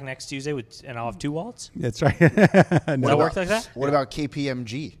bring it stuff. back next Tuesday and I'll have 2 wallets? That's right. Does that No. work like that? What about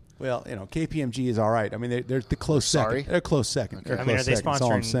KPMG? Well, KPMG is all right. I mean, they're the close Sorry? second. They're a close second. They're a I mean, are close they second. That's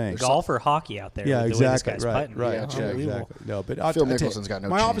all I'm saying. sponsoring golf or hockey out there? Yeah, with the way this exactly. guy's Right, putting? right. Yeah, Yeah, unbelievable. exactly. No, but Phil I'll tell you, Mickelson's got no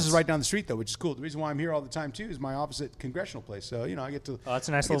my office is chance. right down the street though, which is cool. The reason why I'm here all the time too is my office at Congressional Place. So I get to. Oh, that's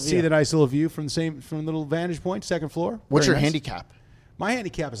a nice I get little to see view. the nice little view from the little vantage point, second floor. What's Very your nice. handicap? My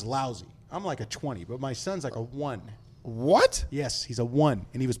handicap is lousy. I'm like a 20, but my son's like a 1. What? Yes, he's a 1,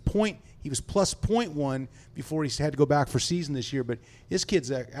 and he was plus 0.1 before he had to go back for season this year. But this kid's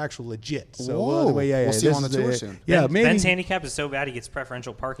actual legit. So Whoa. We'll see him this on the is tour soon. Yeah, Ben's maybe. handicap is so bad he gets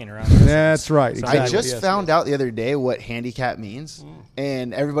preferential parking around here. That's right. So- Exactly. I just yes, found out the other day what handicap means,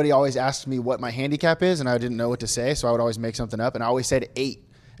 and everybody always asked me what my handicap is, and I didn't know what to say, so I would always make something up, and I always said 8.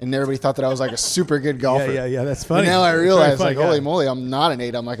 and everybody thought that I was like a super good golfer. Yeah. That's But funny. now I That's realize, very like, funny, holy yeah. moly, I'm not an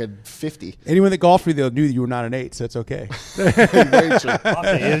 8. I'm like a 50. Anyone that golfed with you knew you were not an 8, so that's okay. Very true. Off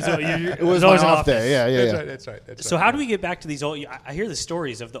day. It was always my an off day. Yeah. That's right. So how do we get back to these old? I hear the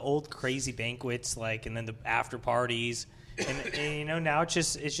stories of the old crazy banquets, like, and then the after parties, and now it's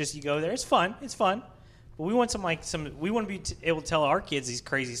just you go there. It's fun. But we want we want to be able to tell our kids these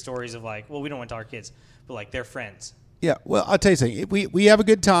crazy stories of like, well, we don't want to tell our kids, but like their friends. Yeah, well, I'll tell you something. We have a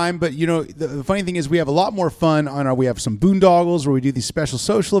good time, but the funny thing is we have a lot more fun we have some boondoggles where we do these special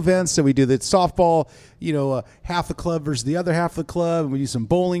social events. So we do the softball, half the club versus the other half of the club, and we do some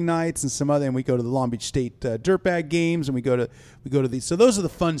bowling nights and some other, and we go to the Long Beach State dirtbag games, and we go to these. So those are the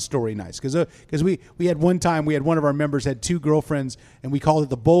fun story nights because we had one time one of our members had 2 girlfriends, and we called it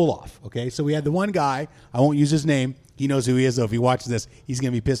the bowl off. Okay, so we had the one guy, I won't use his name. He knows who he is though. If he watches this, he's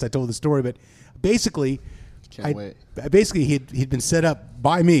gonna be pissed I told the story, but basically. Can't wait. Basically, he'd been set up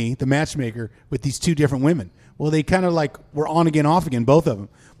by me, the matchmaker, with these 2 different women. Well, they kind of like were on again, off again, both of them.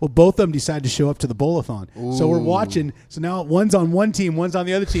 Well, both of them decided to show up to the bowl-a-thon. So we're watching. So now one's on one team, one's on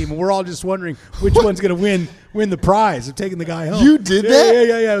the other team, and we're all just wondering which one's going to win the prize of taking the guy home. You did that?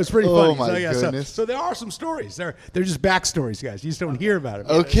 Yeah. It was pretty funny. Oh, my goodness. So there are some stories. They're just backstories, guys. You just don't hear about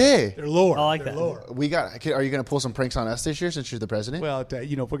them. Okay. They're lore. I like They're that. lore. Are you going to pull some pranks on us this year since you're the president? Well,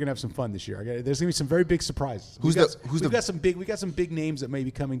 we're gonna have some fun this year. There's gonna be some very big surprises. We got some big names that may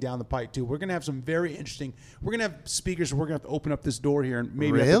be coming down the pike too. We're gonna have some very interesting. We're gonna have speakers. We're gonna have to open up this door here and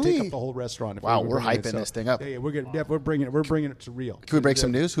maybe have to take Really? up the whole restaurant. if Wow, we we're bring it. hyping this thing up. Yeah, we're bringing it to real. Can we break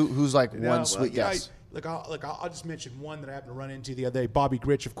some news? Who's like Yeah, one sweet guess? I'll just mention one that I happened to run into the other day. Bobby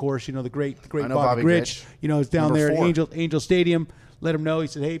Gritch, of course. The great I know Bobby Bobby Gritch. Gritch. Is down Number there 4. at Angel Stadium. Let him know. He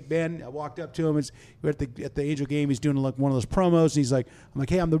said, "Hey Ben," I walked up to him. We're at the Angel game. He's doing like one of those promos, and he's like, "I'm like,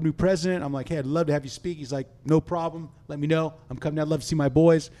 hey, I'm the new president. I'm like, hey, I'd love to have you speak." He's like, "No problem. Let me know. I'm coming down. I'd love to see my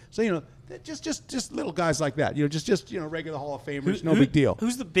boys." So just little guys like that. Just regular Hall of Famers. No big deal.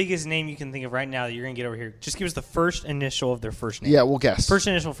 Who's the biggest name you can think of right now that you're gonna get over here? Just give us the first initial of their first name. Yeah, we'll guess. First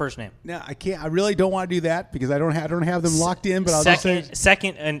initial, first name. Now I can't. I really don't want to do that because I don't have them locked in. But I'll just say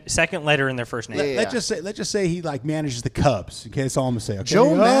second letter in their first name. Yeah. let's just say he like manages the Cubs. Okay, that's all I'm gonna say. Okay?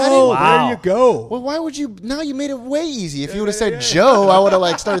 Joe Madden? Oh, Wow. there you go. Well, why would you? Now you made it way easy. If you would have said Joe, I would have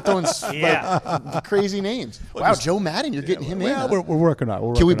like started throwing crazy names. Wow, Joe Madden, you're getting him in. Well, Huh? we're working on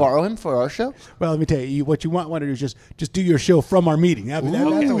it. Can we borrow him for our show? Well, let me tell you, what you want to do is just do your show from our meeting. That's the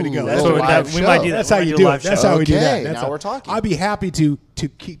way to go. That's what live we might show. do that. That's We how might you do a do it. live That's show. how we do Okay, that. now we're talking. I'd be happy to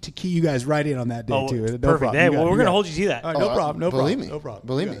key you guys right in on that day too. No perfect. problem. Hey, You got well, it. we're You gonna got hold it. you to that. All right, no problem. No Believe problem. me. No problem.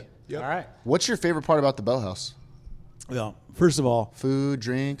 Believe You me. got it. Yep. All right. What's your favorite part about the Bell House? Well, first of all, Food,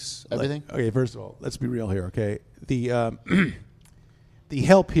 drinks, everything. Okay, first of all, let's be real here. Okay, the the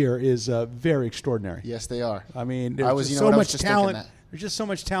help here is very extraordinary. Yes, they are. I mean, there's I was- just you know so what, I was much just thinking talent. that. There's just so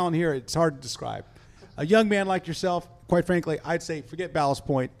much talent here. It's hard to describe. A young man like yourself, quite frankly, I'd say forget Ballast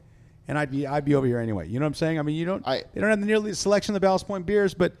Point, and I'd be over here anyway. You know what I'm saying? I mean, they don't have nearly the selection of the Ballast Point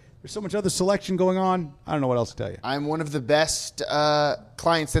beers, but there's so much other selection going on. I don't know what else to tell you. I'm one of the best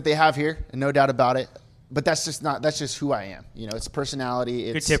clients that they have here, and no doubt about it. But that's just who I am. It's personality.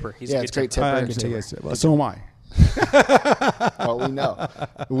 It's, Good tipper. He's a good it's great tipper. tipper. I can tell you, well, so am I. Well,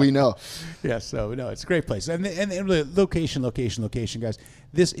 we know. Yeah, so no, it's a great place, and really, location, guys.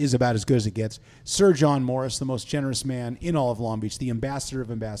 This is about as good as it gets. Sir John Morris, the most generous man in all of Long Beach, the ambassador of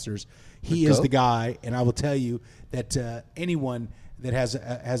ambassadors. He is the guy, and I will tell you that anyone that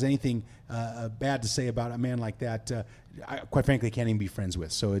has anything bad to say about a man like that, I, quite frankly, can't even be friends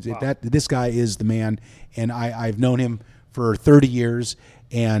with. So this guy is the man, and I've known him for 30 years,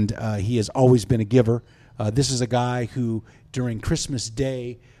 and he has always been a giver. This is a guy who, during Christmas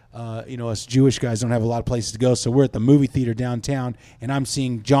Day, us Jewish guys don't have a lot of places to go, so we're at the movie theater downtown, and I'm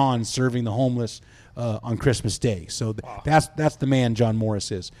seeing John serving the homeless on Christmas Day. So that's the man John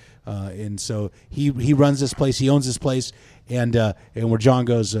Morris is, and so he runs this place, he owns this place, and where John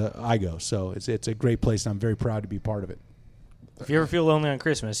goes, I go. So it's a great place, and I'm very proud to be part of it. If you ever feel lonely on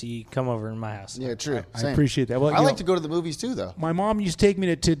Christmas, you come over in my house. Yeah, true. I appreciate that. Well, I like to go to the movies too, though. My mom used to take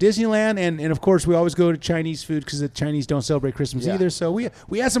me to Disneyland, and of course we always go to Chinese food because the Chinese don't celebrate Christmas either. So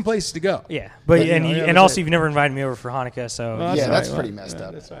we had some places to go. Yeah, but also you've never invited me over for Hanukkah, so That's pretty messed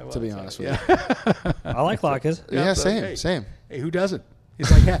up. To be honest with you. I like latkes. Yeah, same. Hey, who doesn't?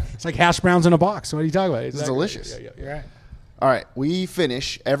 It's like hash browns in a box. What are you talking about? It's delicious. Yeah. You're right. All right, we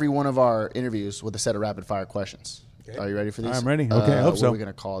finish every one of our interviews with a set of rapid fire questions. Okay. Are you ready for these? I'm ready. Okay, I hope so. What are we going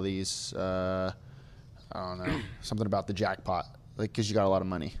to call these? I don't know. Something about the jackpot, because you got a lot of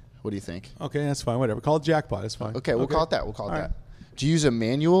money. What do you think? Okay, that's fine. Whatever. Call it jackpot. That's fine. Okay, we'll call it that. Do you use a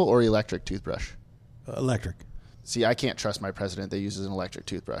manual or electric toothbrush? Electric. See, I can't trust my president that uses an electric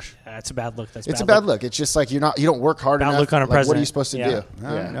toothbrush. It's a bad look. It's a bad look. It's just like you don't work hard Bad enough. look on a Like, what are president. you supposed to Yeah. do?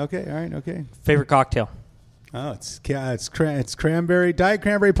 All right, okay. Favorite cocktail? Oh, it's cranberry, diet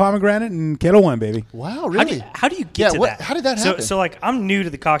cranberry pomegranate, and Kettle One, baby. Wow, really? How do you get to that? How did that happen? So like, I'm new to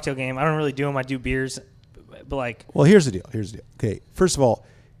the cocktail game. I don't really do them. I do beers, but like, Well, here's the deal. Okay, first of all,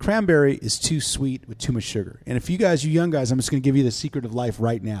 cranberry is too sweet with too much sugar. And if you young guys, I'm just going to give you the secret of life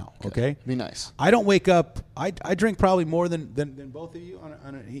right now. Okay, Be nice. I don't wake up. I drink probably more than both of you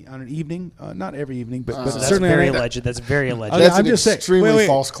on an evening. Not every evening, but that's certainly very on a- alleged. That's very alleged. That's I'm an just saying. extremely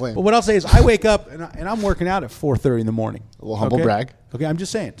false claim. But what I'll say is, I wake up and I'm working out at 4:30 in the morning. A little humble Okay? brag. Okay, I'm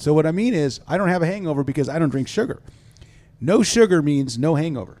just saying. So what I mean is, I don't have a hangover because I don't drink sugar. No sugar means no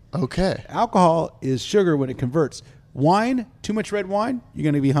hangover. Okay. Alcohol is sugar when it converts. Wine, too much red wine, you're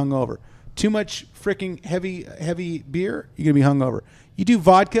going to be hungover. Too much freaking heavy beer, you're going to be hungover. You do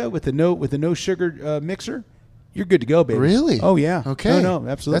vodka with the no sugar mixer, you're good to go, baby. Really? Oh yeah. Okay. No,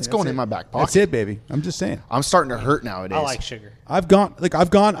 absolutely. That's going in my back That's pocket. it, baby. I'm just saying. I'm starting to hurt nowadays. I like sugar. I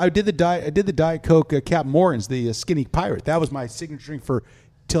did the Diet Coke Cap Morton's, the Skinny Pirate. That was my signature drink for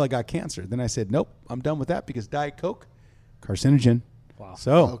till I got cancer. Then I said, nope, I'm done with that because Diet Coke, carcinogen. Wow.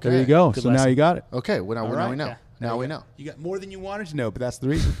 So there you go. So now lesson. you got it. Okay. Well, now we know. Yeah. Now we know. You got more than you wanted to know, but that's the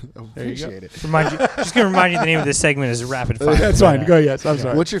reason. There you go. Appreciate it. Just gonna remind you the name of this segment is Rapid Fire. That's fine. Go. Yes, I'm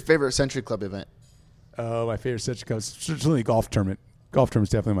sorry. What's your favorite Century Club event? Oh, my favorite Century Club is certainly golf tournament. Golf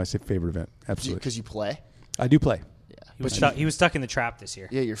tournament's definitely my favorite event. Absolutely. Because you play? I do play. He was stuck in the trap this year.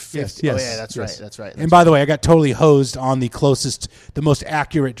 Yeah, you're 50. Yes, Oh, yeah, that's yes. right. That's right. And by the way, I got totally hosed on the most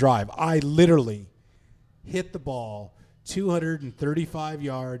accurate drive. I literally hit the ball 235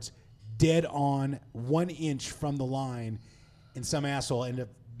 yards, dead on 1 inch from the line, and some asshole ended up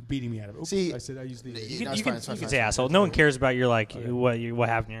beating me out of it. Oops, See, I said I used the. You No, it's can, fine, it's fine, you can it's say fine. asshole. No one cares about your what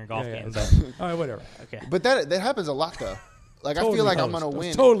happened in your golf game. But All right, whatever. okay. But that happens a lot, though. Like, I Totally feel like I'm hosed. going to I was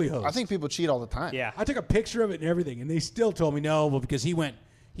win. totally hosed. I think people cheat all the time. Yeah. I took a picture of it and everything, and they still told me no. Well, because he went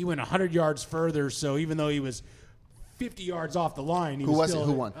 100 yards further, so even though he was 50 yards off the line, he Who was still, it?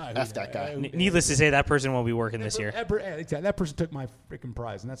 Who won? F that guy. Needless to say, that person won't be working this year. That person took my freaking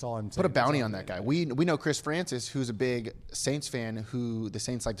prize, and that's all I'm saying. Put a bounty on that guy. We know Chris Francis, who's a big Saints fan, who the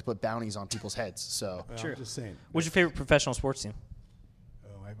Saints like to put bounties on people's heads. So Well, I'm just saying. What's your favorite professional sports team?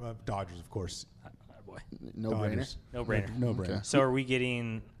 Oh, Dodgers, of course. Boy, no brainer. Dodgers. no brainer. No brainer. Okay. So are we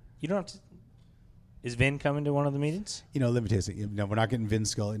getting? You don't have to. Is Vin coming to one of the meetings? Let me tell you something. No, we're not getting Vin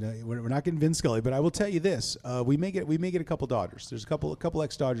Scully. No, we're not getting Vin Scully. But I will tell you this: we may get a couple Dodgers. There's a couple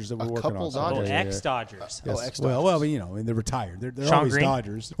ex-Dodgers that we're working couple on. Dodgers? Oh, ex-Dodgers. Oh, Yes. ex-Dodgers. Well, I mean, they're retired. They're Sean always Green?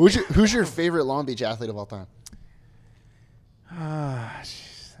 Dodgers. Who's your favorite Long Beach athlete of all time?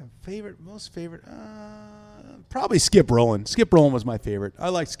 Most favorite. Probably Skip Rowland. Skip Rowland was my favorite. I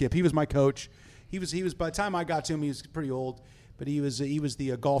liked Skip. He was my coach. He was. By the time I got to him, he was pretty old. But he was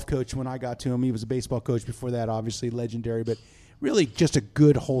the golf coach when I got to him. He was a baseball coach before that, obviously legendary, but really just a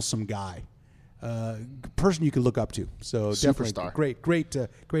good, wholesome guy, person you could look up to. So Superstar. definitely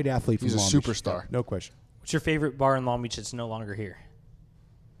great athlete. From He's a Long Beach. superstar. No question. What's your favorite bar in Long Beach that's no longer here?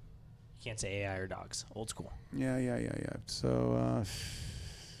 You can't say AI or dogs. Old school. Yeah. So,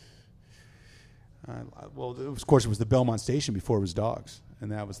 well, of course, it was the Belmont Station before it was Dogs,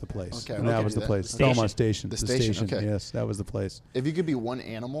 and that was the place. Okay, and okay, that was the that- place. the station. Belmont Station. The station, okay. Yes, that was the place. If you could be one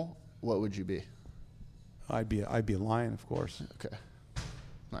animal, what would you be? I'd be a lion, of course. Okay.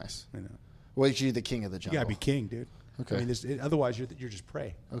 Nice. You know, Well, you're the king of the you jungle. gotta be king, dude. Okay. I mean, otherwise you're just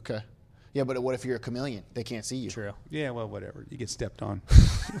prey. Okay. Yeah, but what if you're a chameleon? They can't see you. True. Yeah, well, whatever. You get stepped on,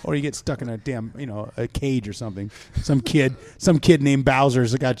 or you get stuck in a damn, a cage or something. Some kid named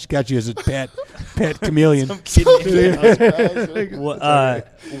Bowser's got you as a pet chameleon.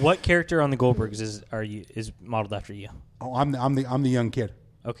 What character on the Goldbergs is modeled after you? Oh, I'm the young kid.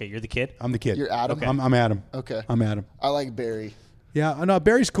 Okay, you're the kid. I'm the kid. You're Adam? Okay. I'm Adam. Okay. I'm Adam. I like Barry. Yeah, no,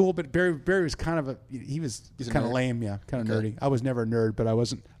 Barry's cool, but Barry was kind of he's He's a kind of nerd? lame, yeah, kind of Okay. nerdy. I was never a nerd, but I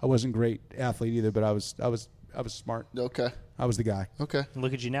wasn't great athlete either, but I was smart. Okay. I was the guy. Okay.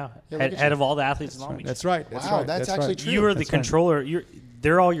 Look at you now, Yeah, head, look at head you. of all the athletes in Long Beach. That's right. That's Wow, right. that's right. actually true. You are the That's right. controller.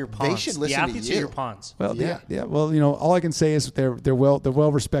 They're all your pawns. should The listen to athletes are you. your pawns. Well, Yeah. yeah. Well, all I can say is they're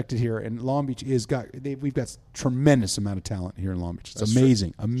well respected here, and Long Beach we've got tremendous amount of talent here in Long Beach. It's That's true.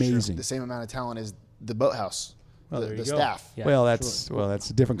 amazing. The same amount of talent as the boathouse. Well, the there you go. staff. Yeah, well, that's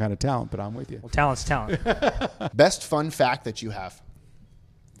a different kind of talent, but I'm with you. Well, talent's talent. Best fun fact that you have.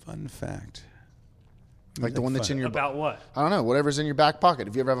 Fun fact. Like the one that's in your About what? I don't know, whatever's in your back pocket.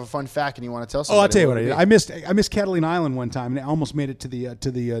 If you ever have a fun fact and you want to tell Oh, somebody. I'll tell you what I would did. it I missed Catalina Island one time, and I almost made it to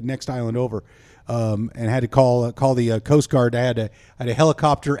the next island over, and had to call the Coast Guard. I had a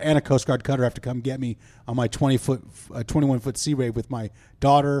helicopter and a Coast Guard cutter have to come get me on my 21-foot Sea Ray with my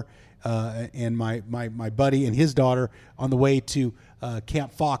daughter and my buddy and his daughter on the way to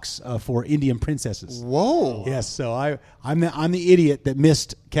Camp Fox for Indian princesses. Whoa! Yes, so I'm the idiot that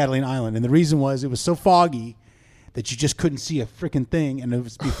missed Catalina Island, and the reason was it was so foggy that you just couldn't see a freaking thing, and it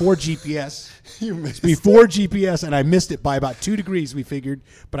was before GPS. Before GPS, and I missed it by about 2 degrees. We figured,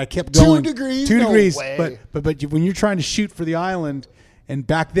 but I kept going. 2 degrees? 2 No degrees. way. But when you're trying to shoot for the island, and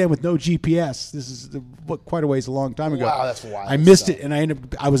back then with no GPS, this is quite a ways a long time ago. Wow, that's wild I missed stuff. it,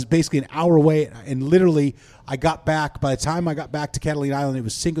 and I was basically an hour away, and literally I got back. By the time I got back to Catalina Island, it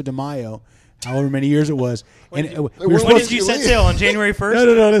was Cinco de Mayo. However many years it was, and we were When supposed did you set sail on January 1st?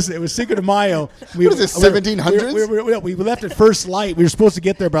 No. Listen, it was Cinco de Mayo. What is this, 1700s? We left at first light. We were supposed to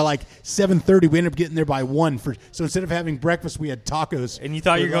get there by like 7:30. We ended up getting there by 1. So instead of having breakfast, we had tacos. And you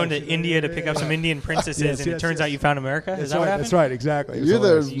thought you were going to India to pick up some Indian princesses, Yes, and it yes, turns yes. out you found America? That's Is that what right. happened? That's right. Exactly. It was You're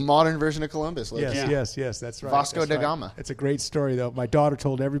hilarious. the modern version of Columbus. Loki. Yes. That's right. Vasco That's da right. Gama. It's a great story though. My daughter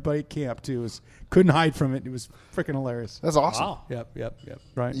told everybody at camp too. Couldn't hide from it. It was freaking hilarious. That's awesome. Wow. Yep.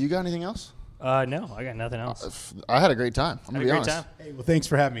 Right. You got anything else? No, I got nothing else. I had a great time. I'm Had gonna a be great honest. time. Hey, well, thanks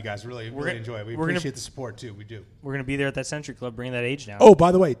for having me, guys. Really gonna- enjoy it. We we're gonna- appreciate the support too. We do. We're going to be there at that Century Club, bringing that age down. Oh,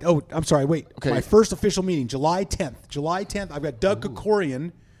 by the way. Oh, I'm sorry. Wait. Okay. My first official meeting, July 10th. July 10th. I've got Doug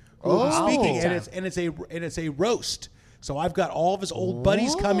Kokorian who will be speaking, and it's a roast. So I've got all of his old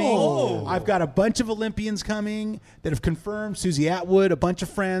buddies coming. I've got a bunch of Olympians coming that have confirmed. Susie Atwood, a bunch of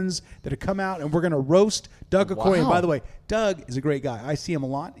friends that have come out, and we're going to roast Doug Kokorian. By the way, Doug is a great guy. I see him a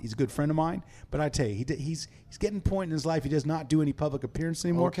lot. He's a good friend of mine. But I tell you, he's getting to the point in his life he does not do any public appearance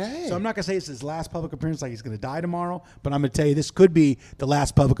anymore. Okay. So I'm not going to say it's his last public appearance like he's going to die tomorrow, but I'm going to tell you this could be the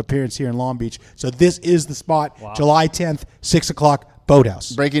last public appearance here in Long Beach. So this is the spot, July 10th, 6 o'clock,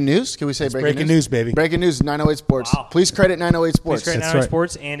 Boathouse. Breaking news? Can we say breaking breaking news, baby. Breaking news, 908 Sports. Wow. Please credit 908 Sports. Please credit That's 908 right.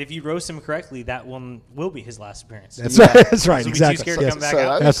 Sports, and if you roast him correctly, that one will be his last appearance. That's right. That's right. So be Exactly. too scared to Yes. come back So out.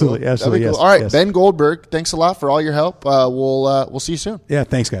 that'd be Absolutely, cool. absolutely, That'd be yes, cool. All right, yes. Ben Goldberg, thanks a lot for all your help. We'll see you soon. Yeah,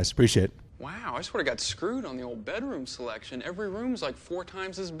 thanks, guys. Appreciate it. Wow, I sort of got screwed on the old bedroom selection. Every room's like 4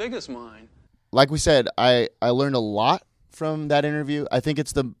 times as big as mine. Like we said, I learned a lot from that interview. I think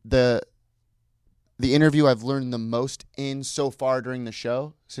it's the interview I've learned the most in so far during the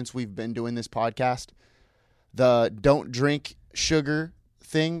show since we've been doing this podcast. The don't drink sugar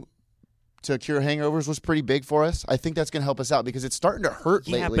thing to cure hangovers was pretty big for us. I think that's going to help us out because it's starting to hurt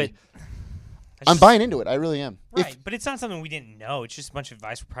Yeah, lately. but I'm buying into it. I really am. Right, but it's not something we didn't know. It's just a bunch of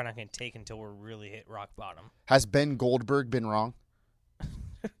advice we're probably not going to take until we're really hit rock bottom. Has Ben Goldberg been wrong?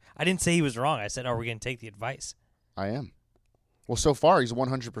 I didn't say he was wrong. I said, are we going to take the advice? I am. Well, so far he's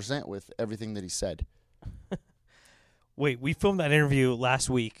 100% with everything that he said. Wait, we filmed that interview last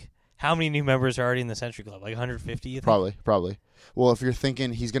week. How many new members are already in the Century Club? Like 150, you think? Probably. Well, if you're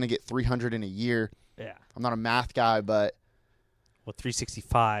thinking he's going to get 300 in a year, Yeah. I'm not a math guy, but Well,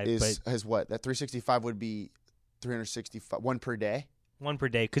 365, is but what? That 365 would be 365, one per day. one per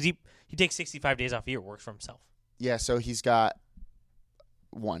day. Because he takes 65 days off a year, works for himself. Yeah, so he's got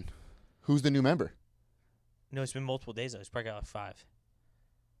one. Who's the new member? No, it's been multiple days, though. He's probably got like 5.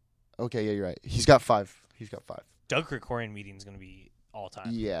 Okay, yeah, you're right. He's got 5. Doug Krikorian meeting is going to be all time.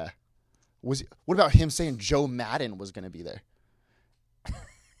 Yeah. What about him saying Joe Madden was going to be there?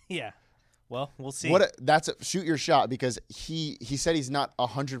 Yeah. Well, we'll see. Shoot your shot because he said he's not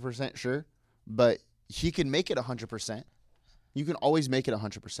 100% sure, but he can make it 100%. You can always make it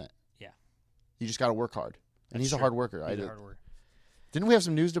 100%. Yeah. You just got to work hard. And he's a hard worker. He's a hard worker. Didn't we have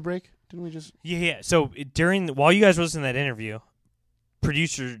some news to break? Didn't we just? Yeah. So while you guys were listening to that interview,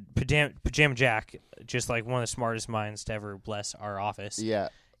 producer Pajama Jack, just like one of the smartest minds to ever bless our office. Yeah.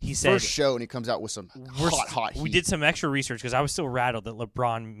 He said First show, and he comes out with some hot heat. We did some extra research because I was still rattled that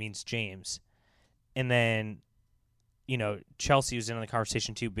LeBron means James, and then, Chelsea was in on the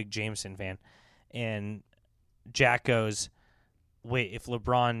conversation too, big Jameson fan, and Jack goes, "Wait, if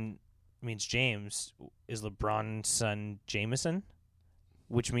LeBron means James, is LeBron's son Jameson?"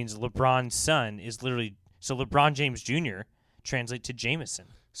 Which means LeBron's son is literally LeBron James Jr. translate to Jameson.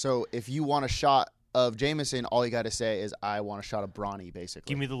 So if you want a shot of Jameson, all you got to say is, "I want a shot of Bronny," basically.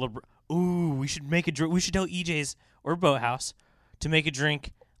 Give me the LeBron. Ooh, we should make a drink. We should tell EJ's or Boathouse to make a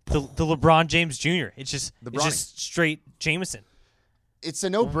drink. The LeBron James Jr. It's just straight Jameson. It's a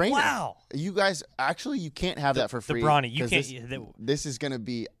no-brainer. Wow. You guys, actually, you can't have that for free. The Bronny. You 'cause can't. This is going to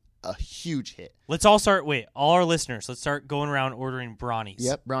be a huge hit. Let's all start. Wait, all our listeners, let's start going around ordering brownies.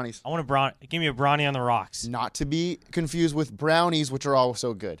 Yep, brownies. I want a give me a brownie on the rocks. Not to be confused with brownies, which are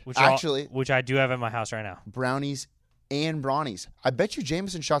also good. Which I do have at my house right now. Brownies and brownies. I bet you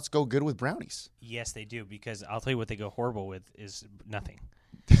Jameson shots go good with brownies. Yes, they do, because I'll tell you what they go horrible with is nothing.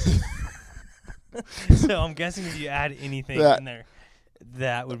 So I'm guessing if you add anything in there,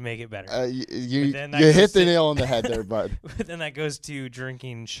 that would make it better. You hit the nail on the head there, bud. But then that goes to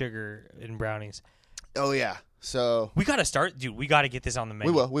drinking sugar in brownies. Oh, yeah. So we got to start, dude. We got to get this on the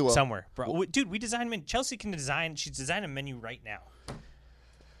menu. We will. Somewhere. Bro, dude, we designed Chelsea can design. She's designed a menu right now.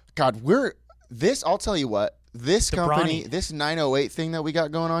 God, I'll tell you what. This company, this 908 thing that we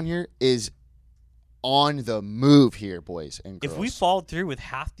got going on here is on the move here, boys and girls. If we followed through with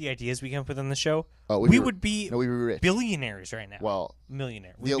half the ideas we came up with on the show, we'd be rich. Billionaires right now. Well,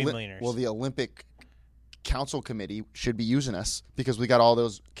 millionaire. We'd be millionaires. Well, the Olympic Council Committee should be using us because we got all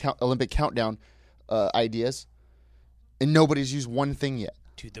those Olympic countdown ideas, and nobody's used one thing yet.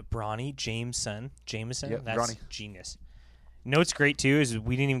 Dude, the Bronny Jameson, yep, that's Bronny. Genius. You know what's great, too, is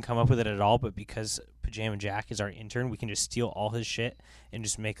we didn't even come up with it at all, but because Pajama Jack is our intern, we can just steal all his shit and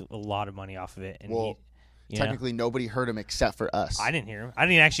just make a lot of money off of it. And technically, nobody heard him except for us. I didn't hear him. I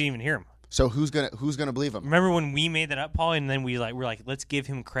didn't actually even hear him. So who's gonna believe him? Remember when we made that up, Paul, and then we're like, let's give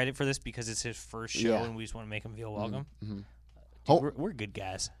him credit for this because it's his first show, and we just want to make him feel welcome. Mm-hmm. Dude, we're good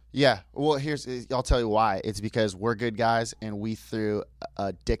guys. Yeah. Well, I'll tell you why. It's because we're good guys, and we threw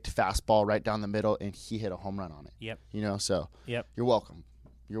a dicked fastball right down the middle, and he hit a home run on it. Yep. So. Yep. You're welcome.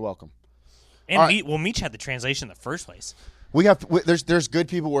 You're welcome. And Meech had the translation in the first place. There's good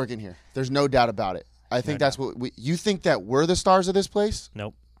people working here. There's no doubt about it. I think that's what you think that we're the stars of this place?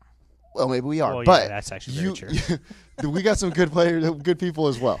 Nope. Well, maybe we are, well, but yeah, that's actually very true. We got some good players, good people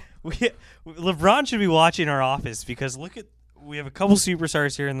as well. LeBron should be watching our office because we have a couple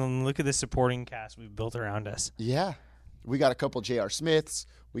superstars here, and then look at the supporting cast we've built around us. Yeah, we got a couple J.R. Smiths.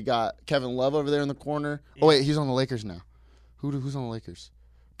 We got Kevin Love over there in the corner. Yeah. Oh wait, he's on the Lakers now. Who's on the Lakers?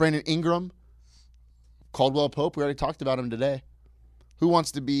 Brandon Ingram, Caldwell Pope. We already talked about him today. Who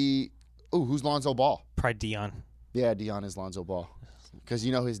wants to be? Oh, who's Lonzo Ball? Probably Dion. Yeah, Dion is Lonzo Ball. Because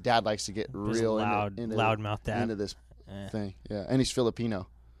his dad likes to get real loudmouth dad into this thing. Yeah, and he's Filipino.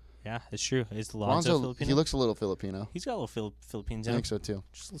 Yeah, it's true. Is Lonzo Filipino? He looks a little Filipino. He's got a little Philippines in him. I think so too.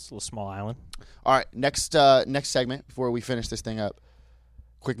 Just a little small island. All right, next segment before we finish this thing up.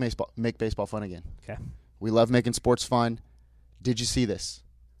 Quick make baseball fun again. Okay. We love making sports fun. Did you see this?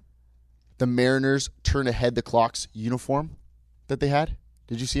 The Mariners turned ahead the clock's uniform that they had.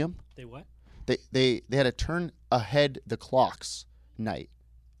 Did you see them? They what? They had to turn ahead the clocks night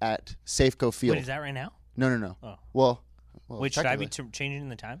at Safeco Field. Wait, is that right now? No. Oh. Well, wait, should I be changing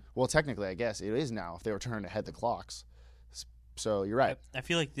the time? Well, technically, I guess it is now if they were turning ahead the clocks. So you're right. I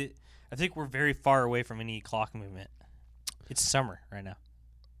feel like I think we're very far away from any clock movement. It's summer right now.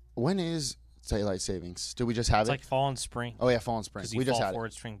 When is daylight savings? Do we just have it's like fall and spring. Oh yeah, fall and spring. We just had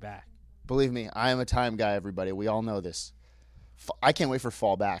forward, spring back. Believe me, I am a time guy. Everybody, we all know this. I can't wait for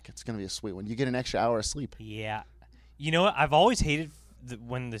fall back. It's gonna be a sweet one. You get an extra hour of sleep. Yeah. You know what? I've always hated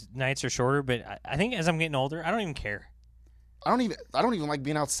when the nights are shorter, but I think as I'm getting older, I don't even care. I don't even like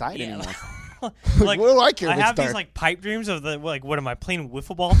being outside anymore. Like, what do I care? I have these like pipe dreams of what am I playing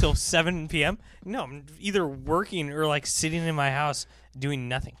wiffle ball till 7 p.m.? No, I'm either working or like sitting in my house doing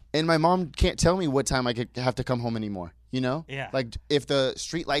nothing. And my mom can't tell me what time I have to come home anymore. Yeah. Like if the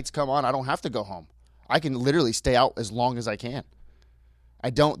street lights come on, I don't have to go home. I can literally stay out as long as I can. I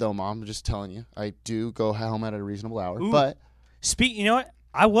don't though, Mom. I'm just telling you. I do go home at a reasonable hour. Ooh. But you know what?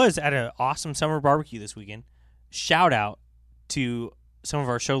 I was at an awesome summer barbecue this weekend. Shout out to some of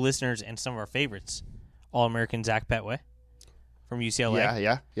our show listeners and some of our favorites. All-American Zach Petway from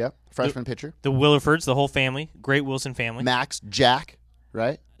UCLA. Yeah. Freshman pitcher. The Willifords, the whole family. Great Wilson family. Max, Jack,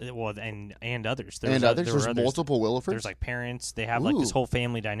 right? Well, and others. There's multiple Willifords? There's like parents. They have like this whole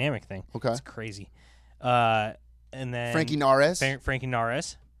family dynamic thing. Okay. It's crazy. And then Frankie Nares. Frankie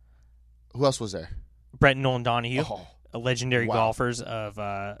Nares. Who else was there? Brett and Nolan Donahue. Oh, legendary golfers of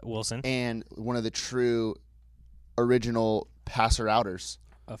Wilson. And one of the true original passer-outers.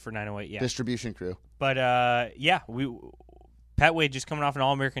 For 908, yeah. Distribution crew. But, Pat Wade just coming off an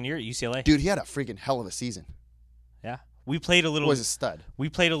All-American year at UCLA. Dude, he had a freaking hell of a season. Yeah. We played a little... Was a stud. We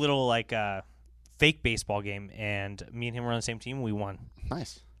played a little, fake baseball game, and me and him were on the same team. We won.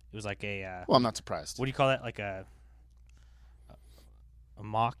 Nice. It was like a... well, I'm not surprised. What do you call that? Like a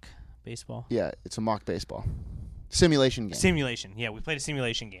mock baseball? Yeah, it's a mock baseball. Simulation game. Simulation. Yeah, we played a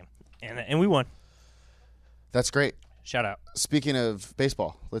simulation game, and we won. That's great. Shout out. Speaking of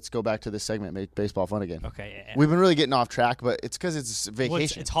baseball, let's go back to this segment. Make baseball fun again. Okay. Yeah. We've been really getting off track, but it's because it's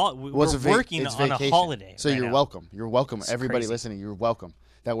vacation. We're working it's on vacation. a holiday. So right you're now. welcome. You're welcome. It's Everybody crazy. listening, you're welcome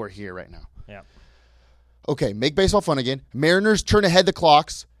that we're here right now. Yeah. Okay, make baseball fun again. Mariners turn ahead the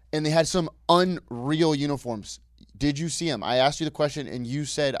clocks, and they had some unreal uniforms. Did you see them? I asked you the question, and you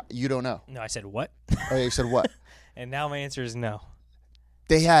said you don't know. No, I said what? Oh, you said what? And now my answer is no.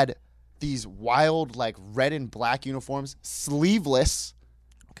 They had these wild, like, red and black uniforms, sleeveless.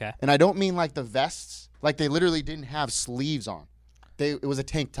 Okay. And I don't mean like the vests. Like, they literally didn't have sleeves on. It was a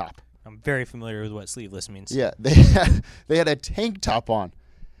tank top. I'm very familiar with what sleeveless means. Yeah, they had a tank top on.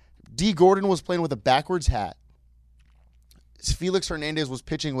 D. Gordon was playing with a backwards hat. Felix Hernandez was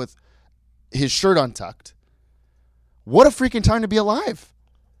pitching with his shirt untucked. What a freaking time to be alive.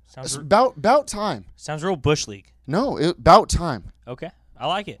 Sounds It's about time. sounds real Bush League. No, about time. Okay. I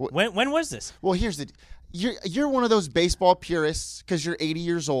like it. When was this? Well, you're one of those baseball purists because you're 80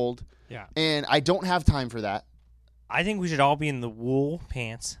 years old. Yeah. And I don't have time for that. I think we should all be in the wool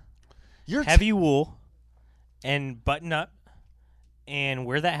pants, You're heavy wool, and button up, and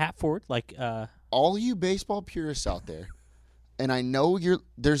wear that hat forward. Like, all you baseball purists out there, and I know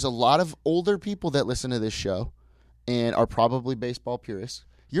there's a lot of older people that listen to this show and are probably baseball purists.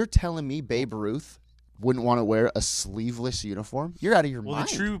 You're telling me Babe Ruth wouldn't want to wear a sleeveless uniform? You're out of your well, mind.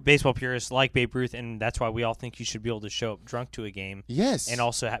 the true baseball purists like Babe Ruth, and that's why we all think you should be able to show up drunk to a game. Yes. And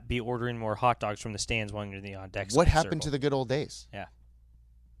also be ordering more hot dogs from the stands when you're in the on deck. What happened to the good old days? Yeah.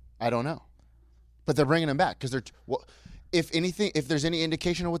 I don't know. But they're bringing them back because if anything, if there's any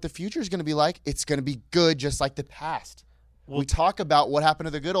indication of what the future is going to be like, it's going to be good just like the past. We talk about what happened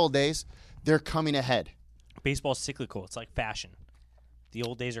to the good old days. They're coming ahead. Baseball's cyclical. It's like fashion. The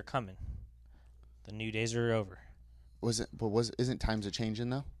old days are coming. The new days are over. Isn't times a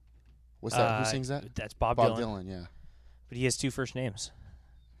changing though? What's that? Who sings that? That's Bob Bob Dylan. Dylan, yeah. But he has two first names.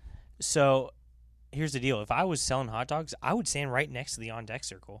 So here's the deal. If I was selling hot dogs, I would stand right next to the on-deck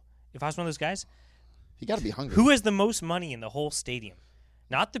circle. If I was one of those guys. You got to be hungry. Who has the most money in the whole stadium?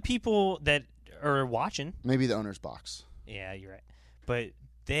 Not the people that are watching. Maybe the owner's box. Yeah, you're right. But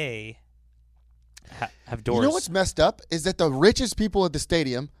they have doors. You know what's messed up is that the richest people at the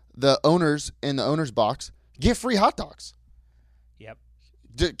stadium, the owners in the owner's box, get free hot dogs. Yep.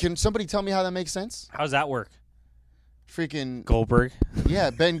 Can somebody tell me how that makes sense? How does that work? Freaking Goldberg. Yeah,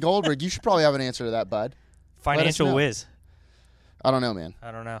 Ben Goldberg. You should probably have an answer to that, bud. Financial whiz. I don't know, man.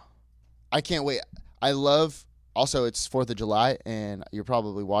 I don't know. I can't wait. I love. Also, it's 4th of July, and you're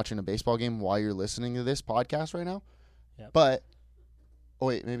probably watching a baseball game while you're listening to this podcast right now. Yep. But, oh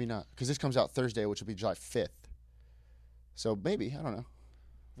wait, maybe not, because this comes out Thursday, which will be July 5th. So maybe, I don't know.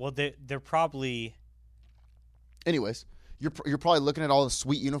 Well, they're probably. Anyways, you're probably looking at all the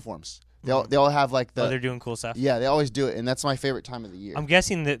sweet uniforms. They all have like the. Oh, they're doing cool stuff. Yeah, they always do it, and that's my favorite time of the year. I'm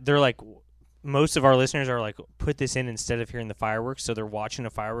guessing that they're like. Most of our listeners are like, put this in instead of hearing the fireworks, so they're watching a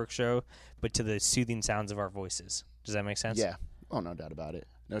fireworks show, but to the soothing sounds of our voices. Does that make sense? Yeah. Oh, no doubt about it.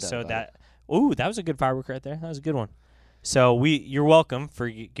 No doubt So about that, it. ooh, that was a good firework right there. That was a good one. So you're welcome for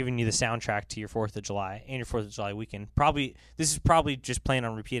giving you the soundtrack to your 4th of July and your 4th of July weekend. This is probably just playing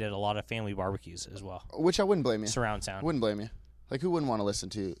on repeat at a lot of family barbecues as well. Which I wouldn't blame you. Surround sound. Wouldn't blame you. Like, who wouldn't want to listen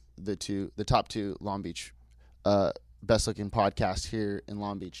to the top two Long Beach best looking podcast here in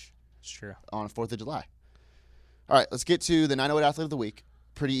Long Beach? It's true. On 4th of July. All right, let's get to the 908 Athlete of the Week.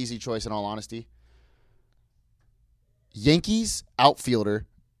 Pretty easy choice in all honesty. Yankees outfielder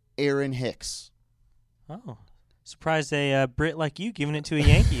Aaron Hicks. Oh, surprised a Brit like you giving it to a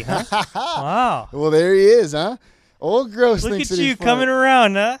Yankee, huh? Wow. Well, there he is, huh? Old Gross Look thinks at that you he's coming fun.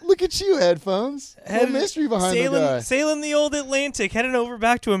 around, huh? Look at you, headphones. No mystery behind the guy. Sailing the old Atlantic, heading over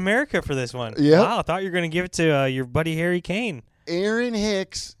back to America for this one. Yep. Wow, I thought you were going to give it to your buddy Harry Kane. Aaron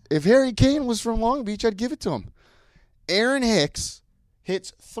Hicks. If Harry Kane was from Long Beach, I'd give it to him. Aaron Hicks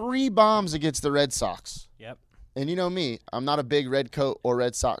hits 3 bombs against the Red Sox. Yep. And you know me, I'm not a big Red Coat or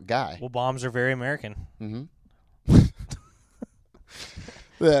Red Sox guy. Well, bombs are very American. Mm-hmm.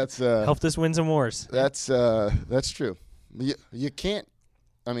 That's helped us win some wars. That's true. You can't.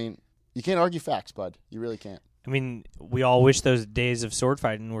 I mean, you can't argue facts, bud. You really can't. I mean, we all wish those days of sword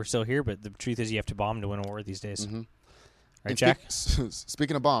fighting were still here, but the truth is, you have to bomb to win a war these days. Mm-hmm. Right, Jack?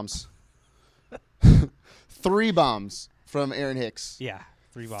 Speaking of bombs, 3 bombs from Aaron Hicks. Yeah,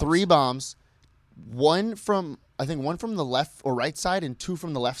 3 bombs. 3 bombs. One from the left or right side, and 2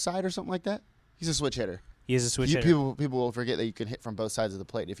 from the left side, or something like that. He's a switch hitter. He is a switch hitter. People will forget that you can hit from both sides of the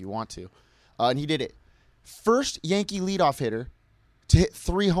plate if you want to, and he did it. First Yankee leadoff hitter to hit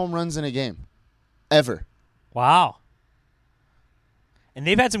 3 home runs in a game, ever. Wow. And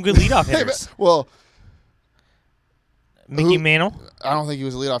they've had some good leadoff hitters. Well, Mickey Mantle. I don't think he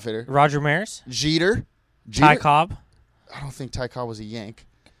was a leadoff hitter. Roger Maris. Jeter. Ty Cobb. I don't think Ty Cobb was a Yank.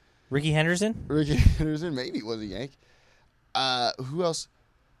 Ricky Henderson. Ricky Henderson maybe was a Yank. Who else?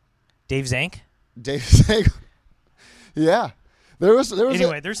 Dave Zank. Dave Zank. Yeah. There was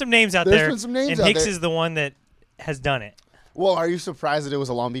Anyway, there's some names out there's there. been some names and out Hicks there. is the one that has done it. Well, are you surprised that it was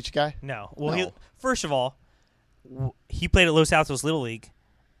a Long Beach guy? No. Well, No. First of all, he played at Los Altos Little League,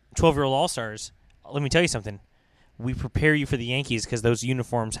 12-year-old All-Stars. Let me tell you something. We prepare you for the Yankees because those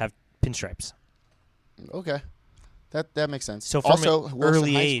uniforms have pinstripes. Okay. That makes sense. So from also, an Wilson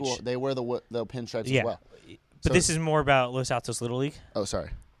early High age- School, they wear the pinstripes Yeah. as well. But So- this is more about Los Altos Little League. Oh,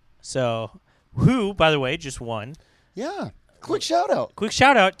 sorry. So, who, by the way, just won. Yeah. Quick shout out. Quick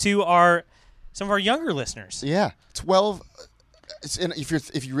shout out to some of our younger listeners. Yeah. 12.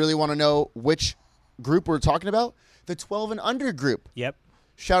 If you really want to know which group we're talking about, the 12 and under group. Yep.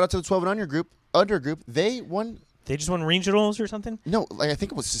 Shout out to the 12 and under group. They won. They just won regionals or something? No, I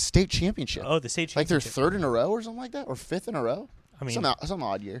think it was the state championship. Oh, the state Like their championship. third in a row or something like that, or fifth in a row. I mean, some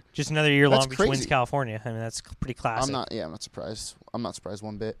odd year. Just another year That's Long Beach wins crazy. California. I mean, that's pretty classic. I'm not surprised. I'm not surprised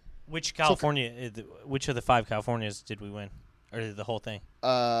one bit. Which California? Which of the 5 Californias did we win, or the whole thing?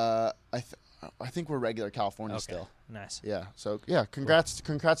 I think we're regular California Okay. still. Nice. Yeah. So yeah, congrats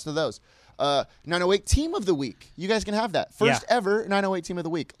to those. 908 team of the week. You guys can have that. First ever 908 team of the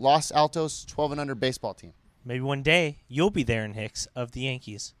week. Los Altos 12 and under baseball team. Maybe one day you'll be there in Hicks of the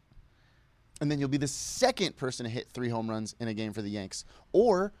Yankees. And then you'll be the second person to hit 3 home runs in a game for the Yanks.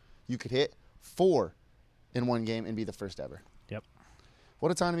 Or you could hit 4 in one game and be the first ever. Yep.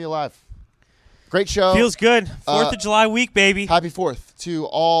 What a time to be alive. Great show. Feels good. 4th of July week, baby. Happy 4th to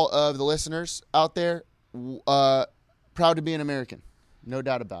all of the listeners out there. Proud to be an American. No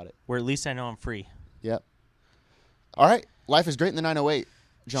doubt about it. Where at least I know I'm free. Yep. All right. Life is great in the 908,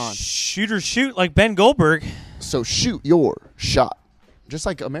 John. Shoot or shoot like Ben Goldberg. So shoot your shot. Just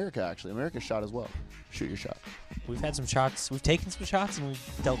like America, actually. America shot as well. Shoot your shot. We've had some shots. We've taken some shots and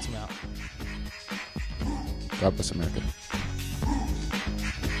we've dealt some out. God bless America.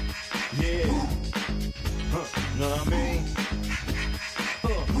 Yeah. Know what I mean?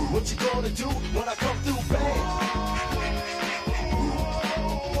 What you gonna do when I come through, bang?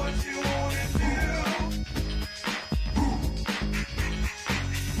 What you wanna do?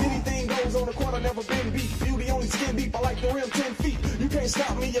 Anything goes on the court, I never been beat. Beauty only skin deep, I like the rim 10 feet. You can't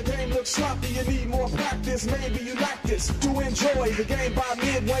stop me, your game looks sloppy. You need more practice, maybe you like this. To enjoy the game by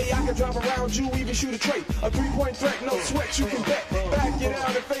midway, I can drive around you, even shoot a trait. A 3-point threat, no sweat, you can bet. Back it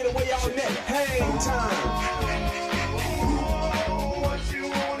out and fade away all net. Hang time. What you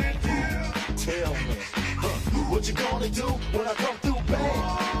wanna do? Tell me, what you gonna do when I come through, bang?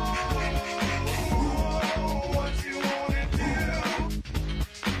 What you wanna do?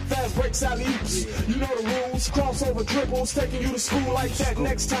 Fast breaks, alley-oops, you know the rules. Crossover dribbles, taking you to school like that.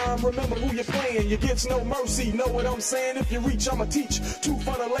 Next time, remember who you're playing. You get no mercy, know what I'm saying? If you reach, I'ma teach. 2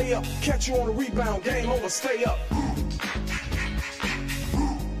 for the layup, catch you on a rebound. Game over, stay up.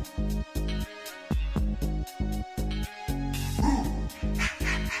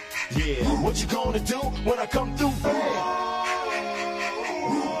 Yeah, what you gonna do when I come through, bang?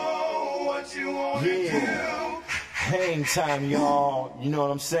 What you wanna do? Hang time, y'all. You know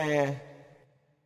what I'm saying?